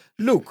Bunch here.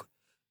 Look,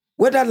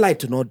 whether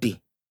light or not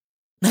day,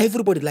 now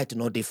everybody light to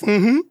not day for.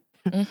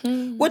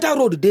 Whether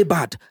road they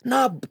bad,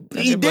 now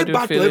it they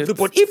bad to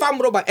everybody. If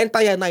I'm robber enter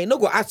here now, you no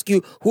go ask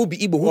you who be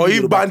Igbo, who or be if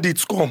Yoruba.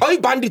 bandits come. Or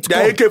if bandits the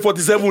come.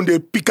 AK-47, they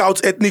pick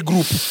out ethnic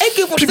group.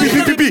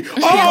 AK-47.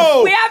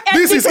 Oh, We have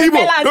this is ethnic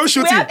Igbo. repellents. Don't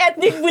shoot We him. have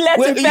ethnic bullet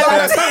You repellents.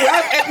 understand? We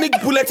have ethnic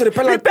bullet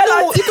repellent.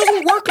 No, it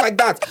doesn't work like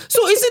that.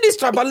 So you see this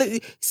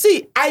tribalism.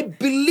 See, I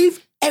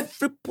believe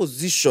every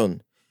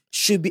position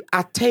should be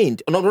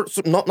attained.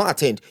 Not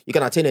attained. You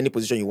can attain any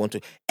position you want to.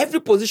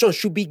 Every position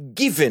should be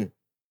given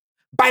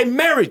by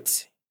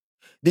merit.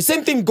 The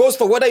same thing goes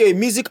for whether you're a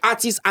music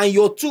artist and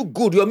you're too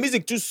good, your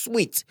music too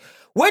sweet.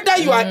 Whether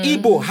you are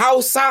Igbo,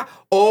 Hausa,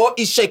 or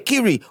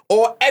Ishekiri,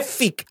 or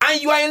Efik,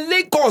 and you are in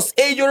Lagos,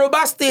 a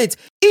Yoruba state,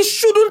 it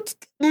shouldn't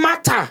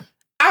matter.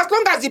 As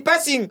long as the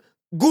person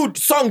good,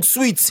 song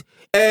sweet,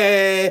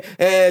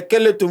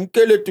 keletum,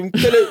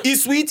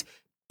 is sweet,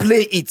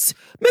 play it.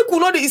 Make we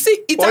know you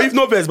see it. Or if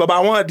no verse, but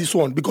I want this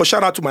one because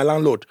shout out to my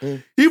landlord.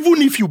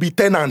 Even if you be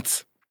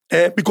tenant,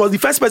 because the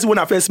first person when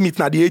I first meet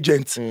now the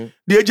agent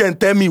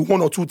tell me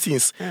one or two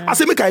things. I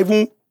say make I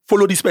even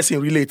follow this person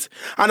relate,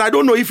 and I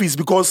don't know if it's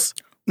because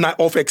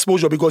of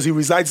exposure because he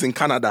resides in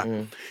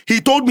Canada.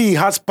 He told me he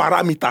has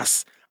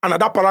parameters, and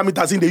other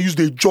parameters in they use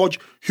they judge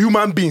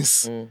human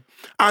beings,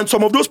 and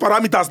some of those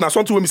parameters now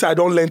something when me say I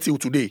don't learn till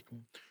today.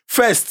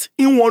 First,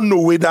 in one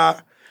know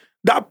whether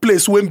that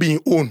place when being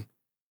owned,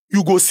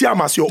 you go see them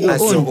as your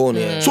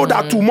own, so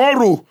that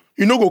tomorrow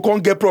you no go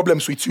come get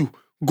problems with you.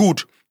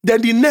 Good. Then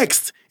the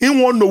next,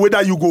 in one know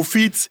whether you go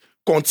fit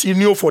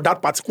continue for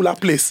that particular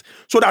place,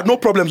 so that no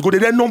problems go there.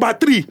 Then number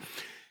 3,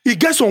 he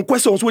gets some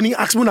questions when he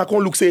asks me when I come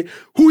look say,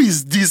 who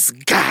is this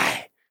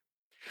guy?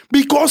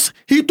 Because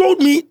he told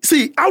me,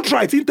 see,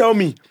 outright, he tell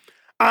me,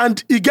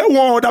 and he get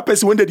one other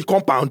person when they the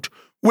compound,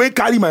 when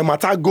carry my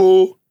matter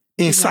go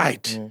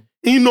inside.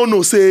 He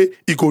no say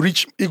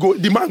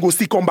the man go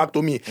still come back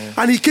to me.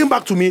 And he came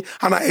back to me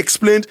and I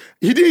explained.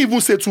 He didn't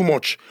even say too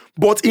much.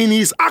 But in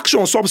his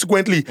action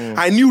subsequently,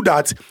 I knew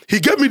that he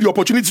gave me the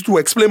opportunity to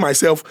explain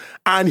myself,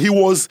 and he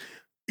was,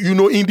 in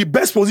the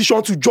best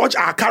position to judge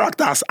our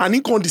characters, and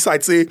he can't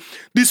decide, say,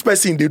 this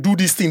person, they do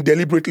this thing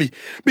deliberately.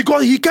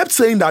 Because he kept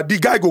saying that the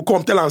guy go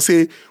come tell and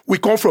say, we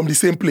come from the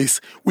same place.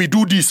 We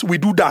do this, we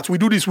do that, we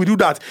do this, we do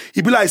that.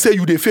 He be like, say,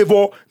 you they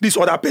favor this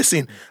other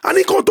person. And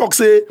he can't talk,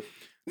 say,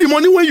 the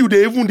money when you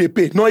they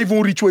pay, not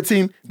even reach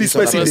waiting this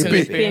person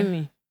they pay.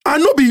 me.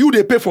 And not be you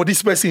they pay for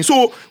this person.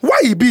 So why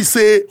he be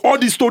say all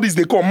these stories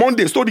they come,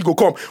 Monday story go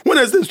come,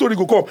 Wednesday story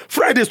go come,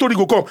 Friday story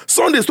go come,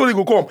 Sunday story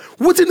go come.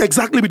 Wouldn't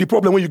exactly be the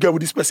problem when you get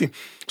with this person?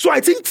 So I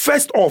think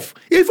first off,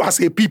 if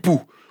as a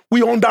people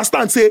we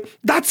understand, say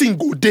that thing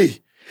go day.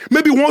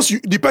 Maybe once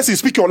the person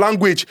speak your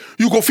language,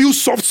 you go feel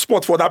soft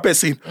spot for that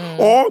person.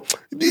 Or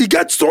you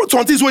get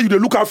some things where you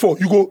look out for,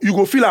 you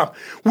go feel am.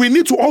 We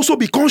need to also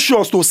be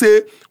conscious to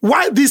say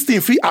why this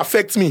thing feel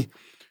affect me.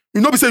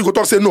 You know, be say you go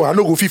talk say no, I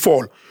no go feel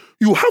fall.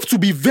 You have to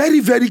be very,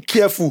 very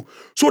careful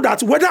so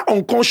that whether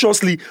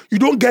unconsciously you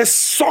don't get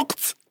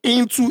sucked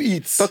into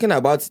it. Talking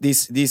about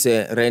this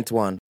rent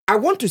one, I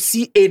want to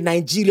see a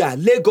Nigeria,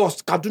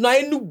 Lagos, Kaduna,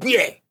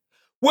 anywhere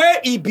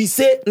where it be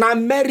say na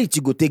merit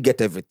you go take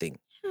get everything.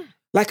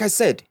 Like I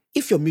said,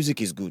 if your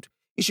music is good,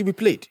 it should be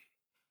played.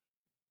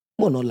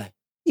 More not lie.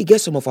 You get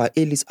some of our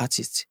A-list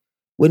artists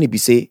when it be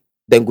say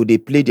then go they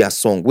play their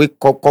song. We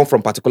come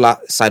from particular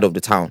side of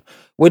the town.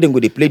 Where then go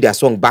they play their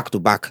song back to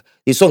back.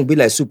 The song be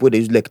like soup where they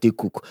use like they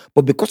cook.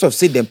 But because of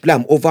say them play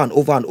them over and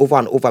over and over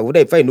and over,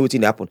 whether if I know it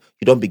happen,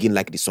 you don't begin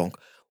like the song.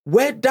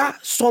 Whether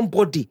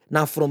somebody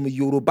now from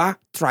Yoruba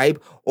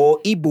tribe or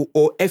Igbo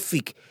or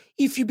Efik,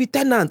 if you be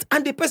tenant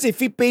and the person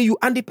fee pay you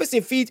and the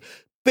person fee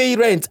pay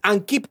rent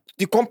and keep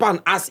the compound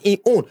as in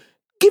own,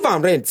 give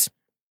them rent.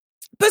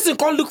 Person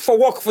can't look for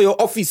work for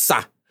your office,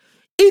 sir.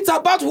 It's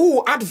about who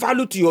will add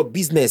value to your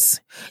business.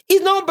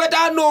 It's not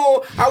better,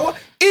 no.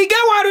 You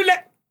get one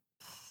relate.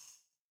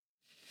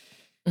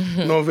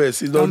 No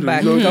verse. Come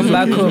back home. Come.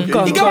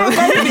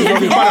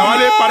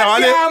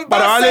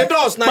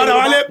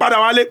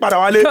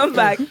 Padawale. Come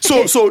back.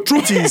 So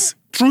truth is,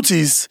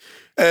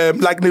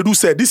 like Nedu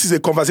said, this is a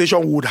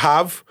conversation we would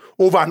have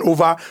over and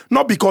over,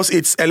 not because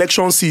it's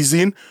election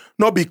season,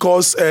 not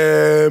because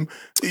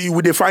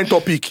we define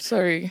topic.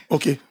 Sorry.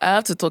 Okay. I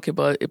have to talk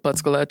about a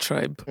particular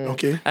tribe.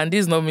 Okay. And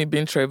this is not me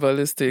being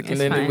tribalistic in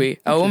any fine. way.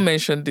 I won't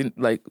mention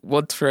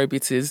what tribe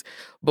it is,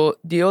 but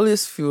they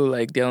always feel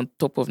like they're on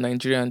top of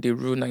Nigeria and they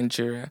rule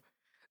Nigeria.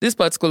 This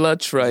particular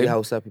tribe, The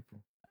Hausa people.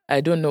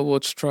 I don't know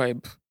what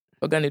tribe.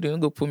 Organi, don't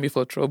go put me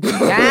for trouble.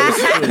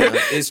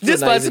 It's true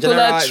This now. It's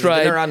particular general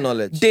tribe,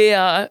 knowledge. they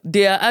are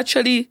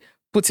actually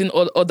putting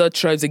all other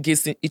tribes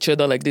against each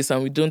other like this,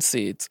 and we don't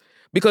say it.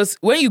 Because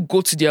when you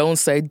go to their own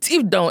side,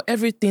 deep down,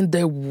 everything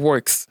there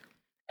works.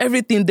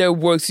 Everything there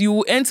works.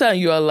 You enter and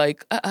you are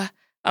like,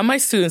 am I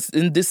still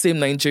in this same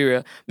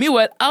Nigeria?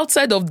 Meanwhile,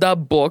 outside of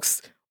that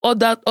box,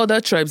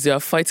 other tribes, they are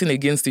fighting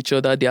against each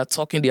other. They are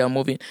talking, they are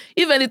moving.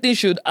 If anything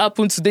should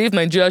happen today, if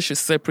Nigeria should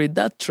separate,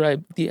 that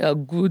tribe, they are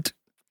good.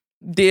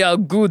 They are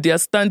good. They are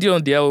standing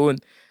on their own.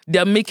 They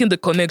are making the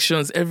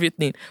connections,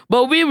 everything.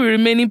 But we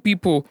remaining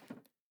people,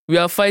 we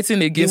are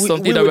fighting against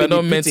something that we are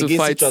not meant to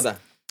fight.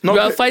 We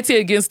are fighting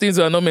against things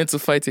we are not meant to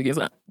fight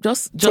against.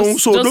 Just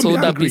don't hold be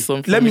that angry. piece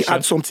of Let me information.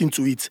 add something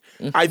to it.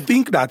 I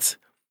think that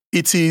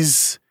it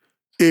is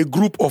a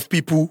group of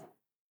people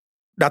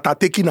that are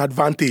taking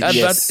advantage.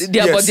 Yes.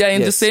 Yeah, but they are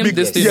in the same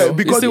distance. Yeah,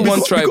 because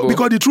one tribe.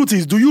 because the truth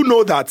is, do you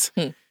know that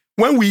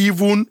when we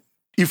even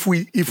if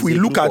we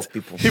look at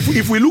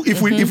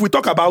if we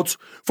talk about,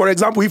 for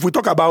example, if we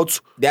talk about,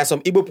 there are some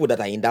Igbo people that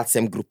are in that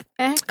same group.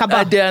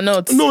 They are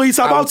not. no, it's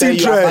about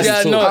interest. They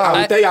are not. I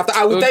will tell you after.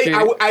 I will tell you.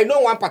 Okay. I know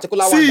one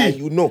particular one that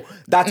you know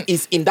that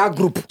is in that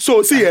group.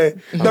 So see,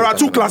 there are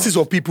two classes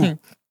of people,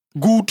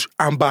 good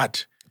and bad.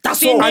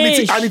 That's all. And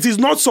it is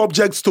not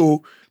subject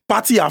to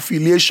party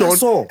affiliation,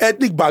 That's all.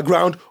 ethnic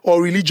background,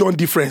 or religion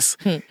difference.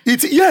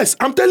 Yes,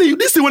 I'm telling you,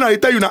 this is when I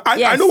tell you now.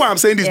 I know why I'm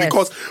saying this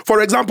because,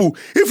 for example,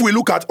 if we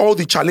look at all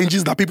the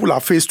challenges that people are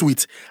faced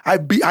with, I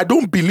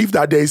don't believe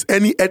that there is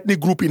any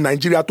ethnic group in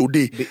Nigeria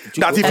today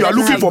that if you are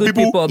looking for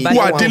people who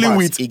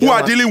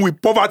are dealing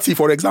with poverty,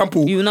 for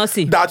example, you will not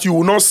see that you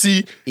will not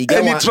see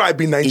any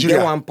tribe in You Nigeria.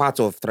 get one part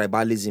of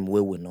tribalism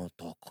where we not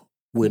talk,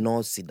 we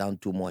not sit down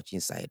too much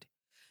inside.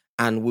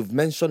 And we've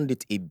mentioned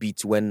it a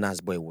bit when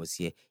Nasboy was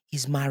here.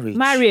 Is marriage.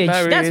 Marriage.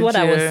 That's what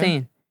I was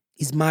saying.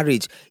 Is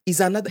marriage. Is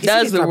another.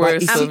 That's the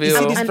worst of it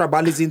all. This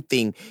tribalism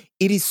thing.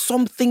 It is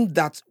something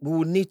that we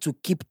will need to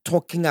keep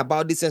talking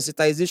about. This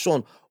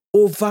sensitization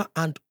over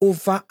and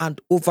over and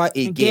over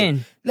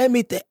again. Let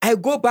me. I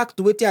go back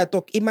to what I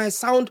talk. It might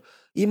sound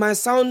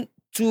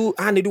too.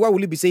 And why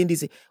will you be saying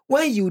this?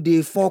 When you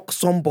dey fuck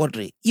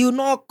somebody, you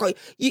know,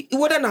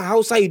 whether in a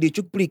house you dey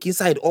chook prick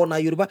inside or na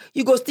Yoruba,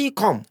 you go still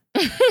come.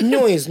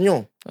 No is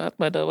no. You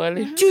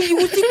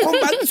will still come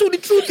back. So the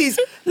truth is,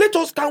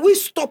 can we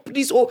stop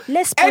this? Or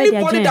Let's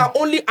anybody that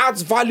only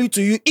adds value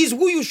to you is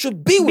who you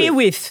should be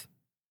with.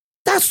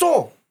 That's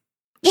all.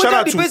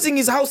 Whether the person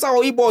is Hausa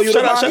or Igbo or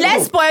Yoruba.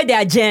 Let's spoil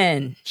their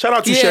gen. Shout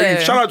out to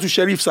Sheriff. Shout out to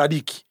Sheriff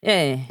Sadiq.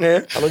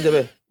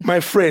 My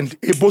friend,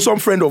 a bosom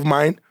friend of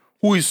mine,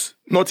 who is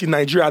not in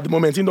Nigeria at the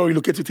moment, he not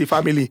relocated to a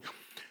family.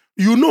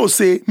 You know,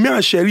 say, me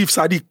and Sheriff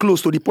Sadiq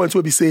close to the point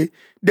where we say,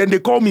 then they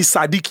call me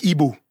Sadiq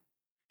Igbo.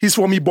 He's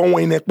from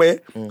Ibonwa in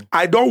Ekpe.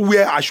 I don't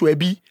wear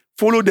Ashwebi.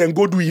 Follow them,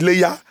 go do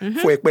Ileya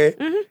for Ekpe.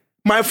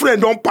 My friend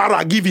don't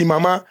para give him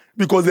mama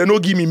because they no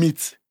give me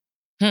meat.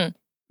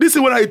 This is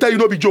when I tell you,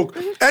 no be joke.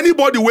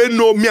 Anybody will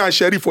know me and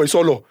Sheriff for a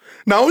solo.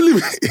 Now only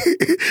me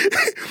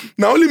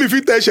if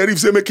he tell Sheriff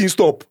say make him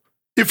stop.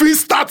 If he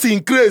starts in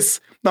increase,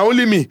 now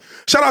only me.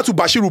 Shout out to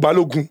Bashiru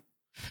Balogun,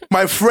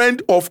 my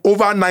friend of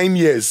over 9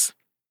 years.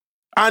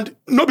 And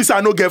no be say I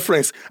no get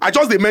friends. I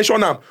just they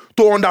mention them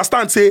to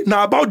understand. Say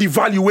now about the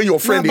value when your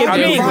friend they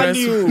add.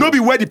 No be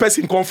where the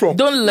person come from.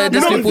 Don't let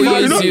these people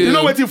use you. You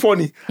know what's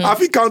funny? I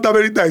think counter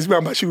many times me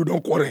and Bashiru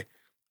don't quarrel.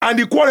 And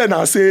the quarrel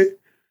now say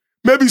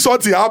maybe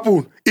something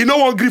happen. He no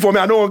one agree for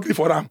me. I no one agree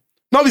for them.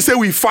 Now we say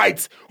we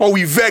fight or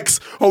we vex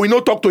or we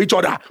not talk to each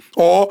other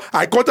or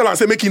I call them and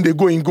say making they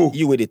go and go.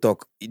 You where they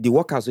talk. The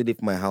workhouse where they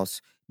for my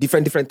house.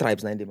 Different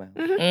tribes, nine day my house.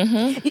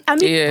 I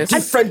mean, Yes.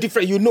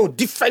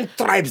 Different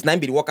tribes, nine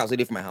be the workers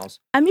where for my house.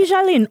 I'm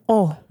usually in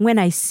awe when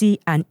I see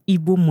an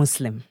Igbo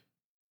Muslim.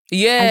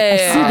 Yeah, I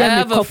see them I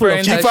have a couple friend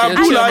of that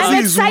times.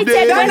 she's I'm I'm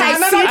excited when I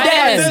see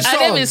them. Her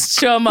name is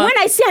Choma. When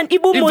I see an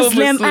Igbo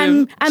Muslim,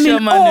 I'm in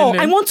Choma awe. Nene.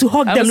 I want to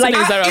hug I'm them. Like,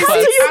 saying how Zarafat. do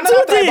you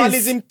Another do tribalism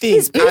this? thing.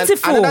 It's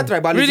beautiful. Another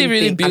tribalism Really,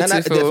 really thing. beautiful.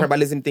 Another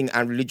tribalism thing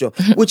and religion,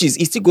 which is,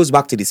 it still goes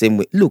back to the same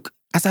way. Look,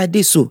 as I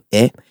did so,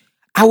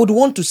 I would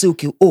want to say,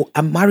 okay,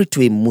 I'm married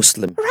to a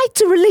Muslim. Right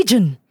to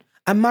religion.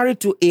 I'm married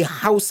to a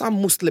Hausa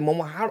Muslim.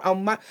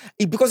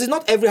 Because it's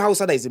not every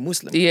Hausa that is a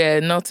Muslim. Yeah,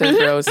 not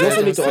every house. You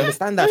also need to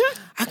understand that.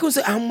 I can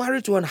say I'm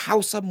married to an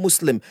Hausa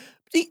Muslim.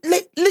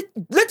 Let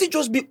it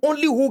just be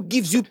only who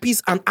gives you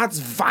peace and adds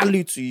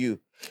value to you.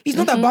 It's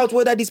not about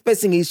whether this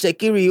person is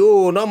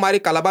Shekiri, not marry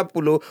Calabar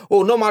people,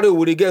 not marry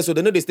Woody girls, so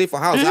they know they stay for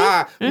house.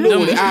 No,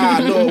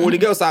 Woody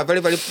girls are very,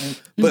 very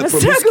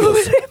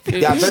promiscuous.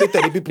 They are very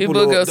terrible people.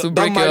 Igbo girls will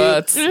break your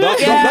heart.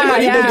 Don't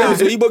marry Igbo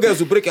girls. Igbo girls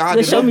will break your heart.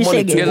 They love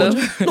money too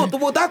much. No,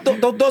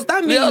 does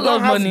that mean you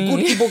don't have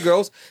good Igbo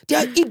girls?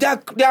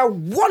 They are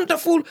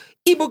wonderful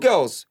Igbo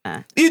girls.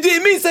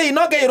 It means say you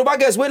not get Yoruba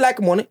girls. We like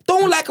money.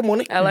 Don't like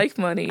money. I like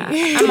money.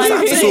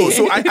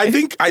 So I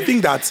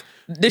think that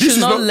they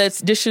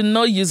should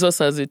not use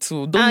us as a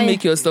tool. Don't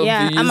make yourself be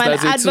used I'm an as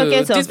a tool.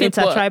 advocate of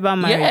intertribal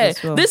marriage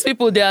as well. These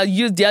people they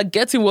are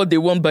getting what they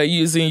want by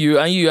using you,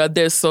 and you are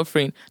there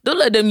suffering. Don't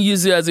let them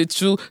use you as a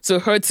tool to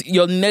hurt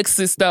your next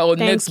sister or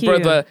next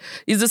brother.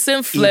 It's the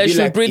same flesh,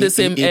 you breathe the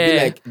same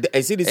air. I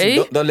see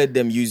this. Don't let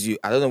them use you.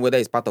 I don't know whether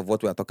it's part of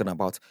what we are talking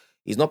about.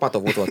 It's not part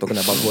of what we're talking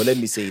about, but let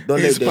me say it.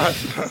 Don't let them.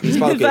 It's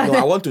part. Okay, no,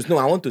 I want to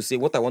say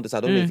what I want to say.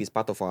 I don't know if it's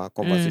part of our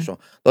conversation.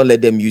 Don't let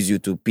them use you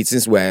to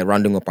since we're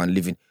rounding up and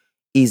leaving.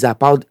 It's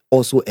about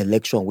also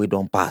election we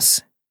don't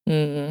pass.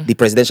 The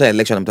presidential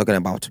election I'm talking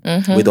about,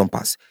 we don't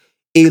pass.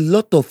 A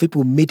lot of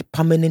people made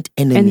permanent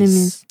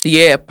enemies.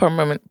 Yeah,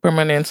 permanent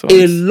ones.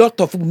 A lot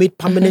of people made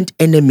permanent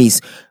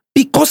enemies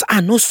because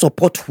I no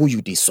support who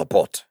you they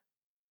support.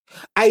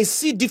 I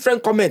see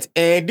different comments,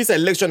 and this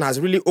election has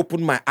really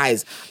opened my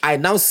eyes. I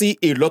now see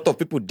a lot of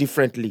people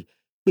differently.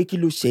 And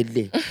the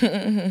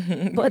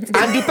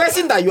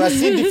person that you are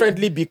seeing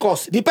differently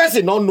because the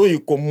person don't know you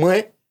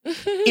come.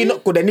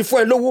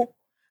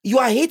 You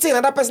are hating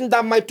another person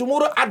that might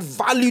tomorrow add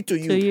value to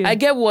you. I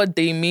get what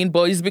they mean,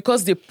 but it's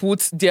because they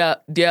put their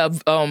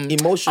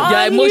emotion.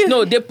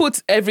 No, they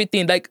put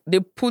everything, like they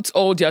put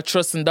all their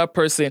trust in that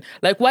person.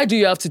 Like, why do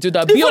you have to do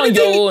that? Be on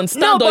your own.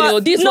 Stand on your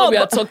own. This is what we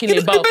are talking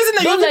about.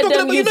 Don't let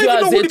them use you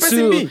as a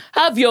tool.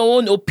 Have your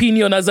own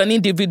opinion as an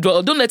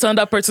individual. Don't let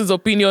another person's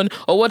opinion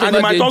or whatever they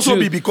do. And it might also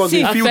be because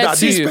they feel that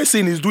this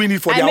person is doing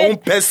it for their own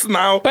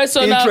personal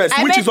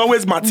interest, which is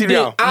always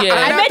material.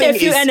 I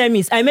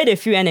made a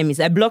few enemies.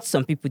 I blocked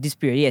some people this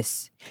period,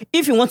 yes.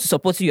 If you want to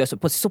support you,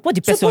 support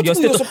the person on your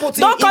status.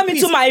 Don't come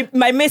into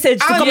my message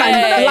to come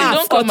and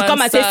laugh or to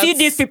come and say, see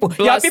these people.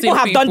 Your people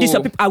have done this.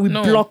 Your people, I will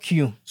block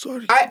you.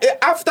 Sorry.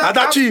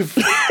 After Chief.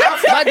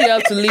 Why do you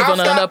have to live on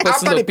another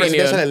person's opinion? After the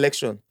presidential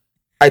election,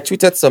 I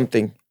tweeted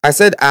something. I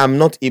said, I'm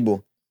not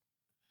Igbo.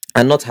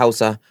 I'm not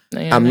Hausa.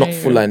 I'm not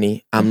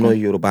Fulani. I'm not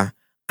Yoruba.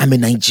 I'm a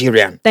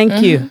Nigerian.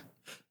 Thank you.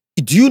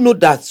 Do you know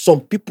that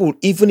some people,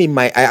 even in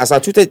my, as I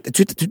tweeted,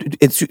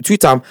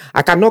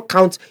 I cannot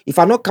count, if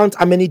I not count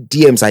how many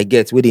DMs I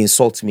get where they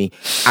insult me,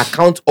 I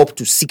count up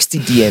to 60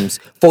 DMs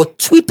for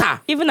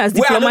Twitter. Even as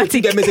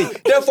diplomatic.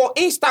 Then for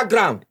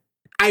Instagram,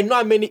 I know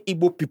how many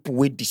Igbo people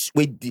where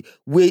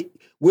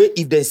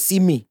if they see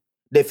me,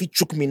 they feel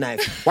choke me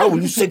knife. Why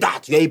will you say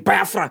that? You're a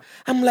Biafra.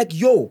 I'm like,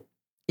 yo,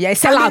 I'm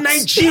a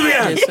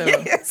Nigerian.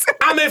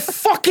 I'm a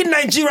fucking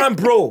Nigerian,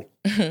 bro.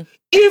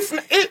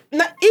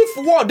 If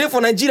war there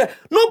for Nigeria,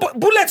 no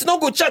bullets no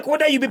go check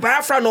whether you be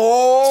Biafran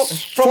or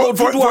from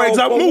for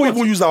example, we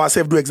even use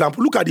ourselves to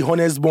example. Look at the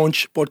Honest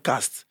Bunch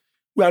podcast.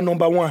 We are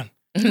number one.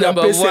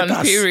 Number one,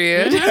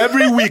 period.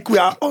 Every week we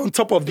are on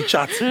top of the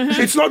chart.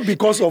 It's not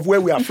because of where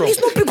we are from. It's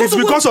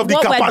because of the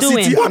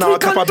capacity and our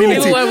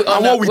capability and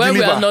what we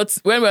deliver.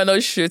 When we are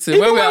not shooting,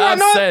 when we are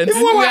absent,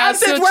 we are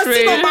so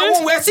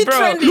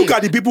trained. Look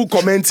at the people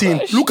commenting.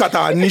 Look at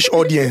our niche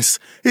audience.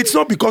 It's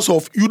not because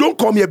of, you don't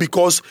come here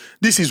because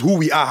this is who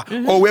we are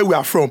or where we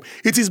are from.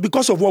 It is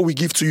because of what we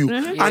give to you.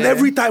 And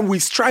every time we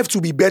strive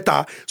to be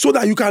better so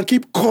that you can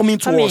keep coming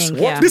to us.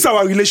 This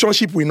our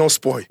relationship will not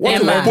spoil.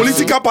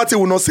 Political party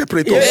will not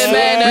separate us.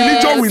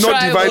 Religion will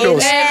not divide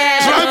us.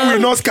 Tribe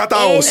will not scatter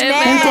us. We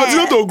will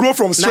continue to grow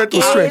from strength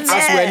to strength.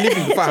 As we're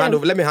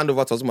living, let me hand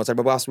over to Osmo.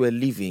 But as we're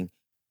living,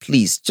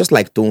 please, just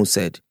like Don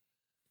said,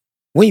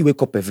 when you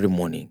wake up every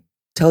morning,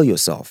 tell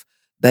yourself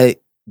that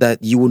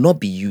you will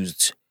not be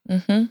used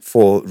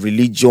for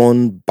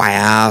religion,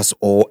 bias,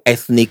 or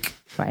ethnic.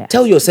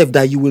 Tell yourself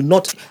that you will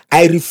not.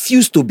 I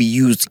refuse to be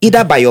used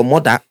either by your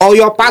mother or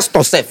your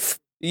pastor self.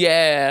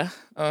 Yeah.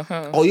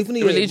 Or even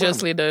your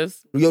religious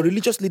leaders. Your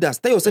religious leaders.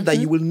 Tell yourself that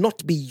you will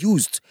not be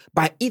used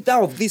by either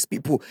of these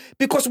people.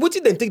 Because what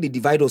did they take the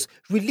divide us?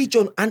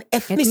 Religion and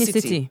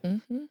ethnicity.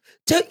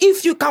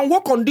 If you can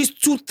work on these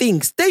two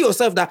things, tell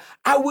yourself that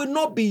I will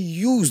not be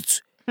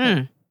used.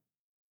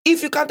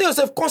 If you can tell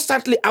yourself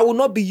constantly, I will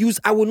not be used,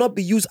 I will not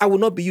be used, I will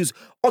not be used,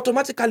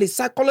 automatically,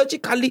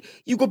 psychologically,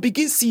 you go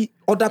begin see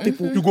other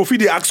people. You go feel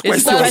they ask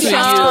questions.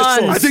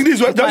 I think this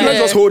is what, let's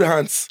just hold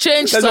hands.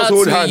 Let's just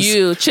hold hands.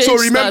 So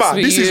remember,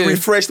 this is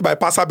refreshed by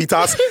Pastor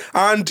Bitas.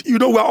 And you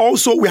know,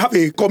 we have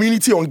a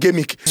community on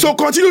Gamic. So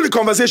continue the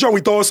conversation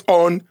with us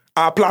on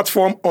our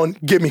platform on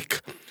Gamic.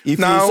 If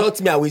you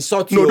insult me, I will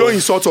insult you. No, don't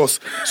insult us.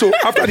 So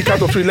after the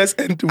count of 3, let's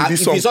end with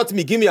this song. If you insult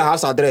me, give me your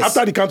house address.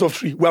 After the count of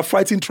 3, we are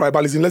fighting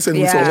tribalism. Let's end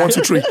with song 1,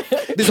 2, 3.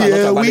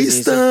 Here we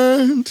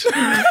stand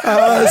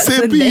as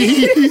a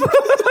people.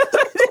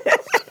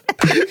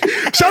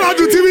 Shout out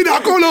to Timmy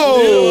Dakolo.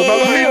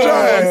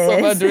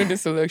 During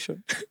this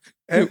election.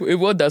 A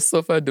word that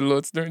suffered a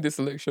lot during this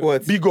election.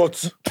 What?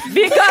 Bigot.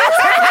 Because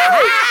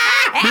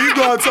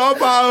Bigot,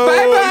 somehow.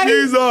 Bye-bye.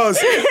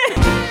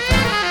 Jesus.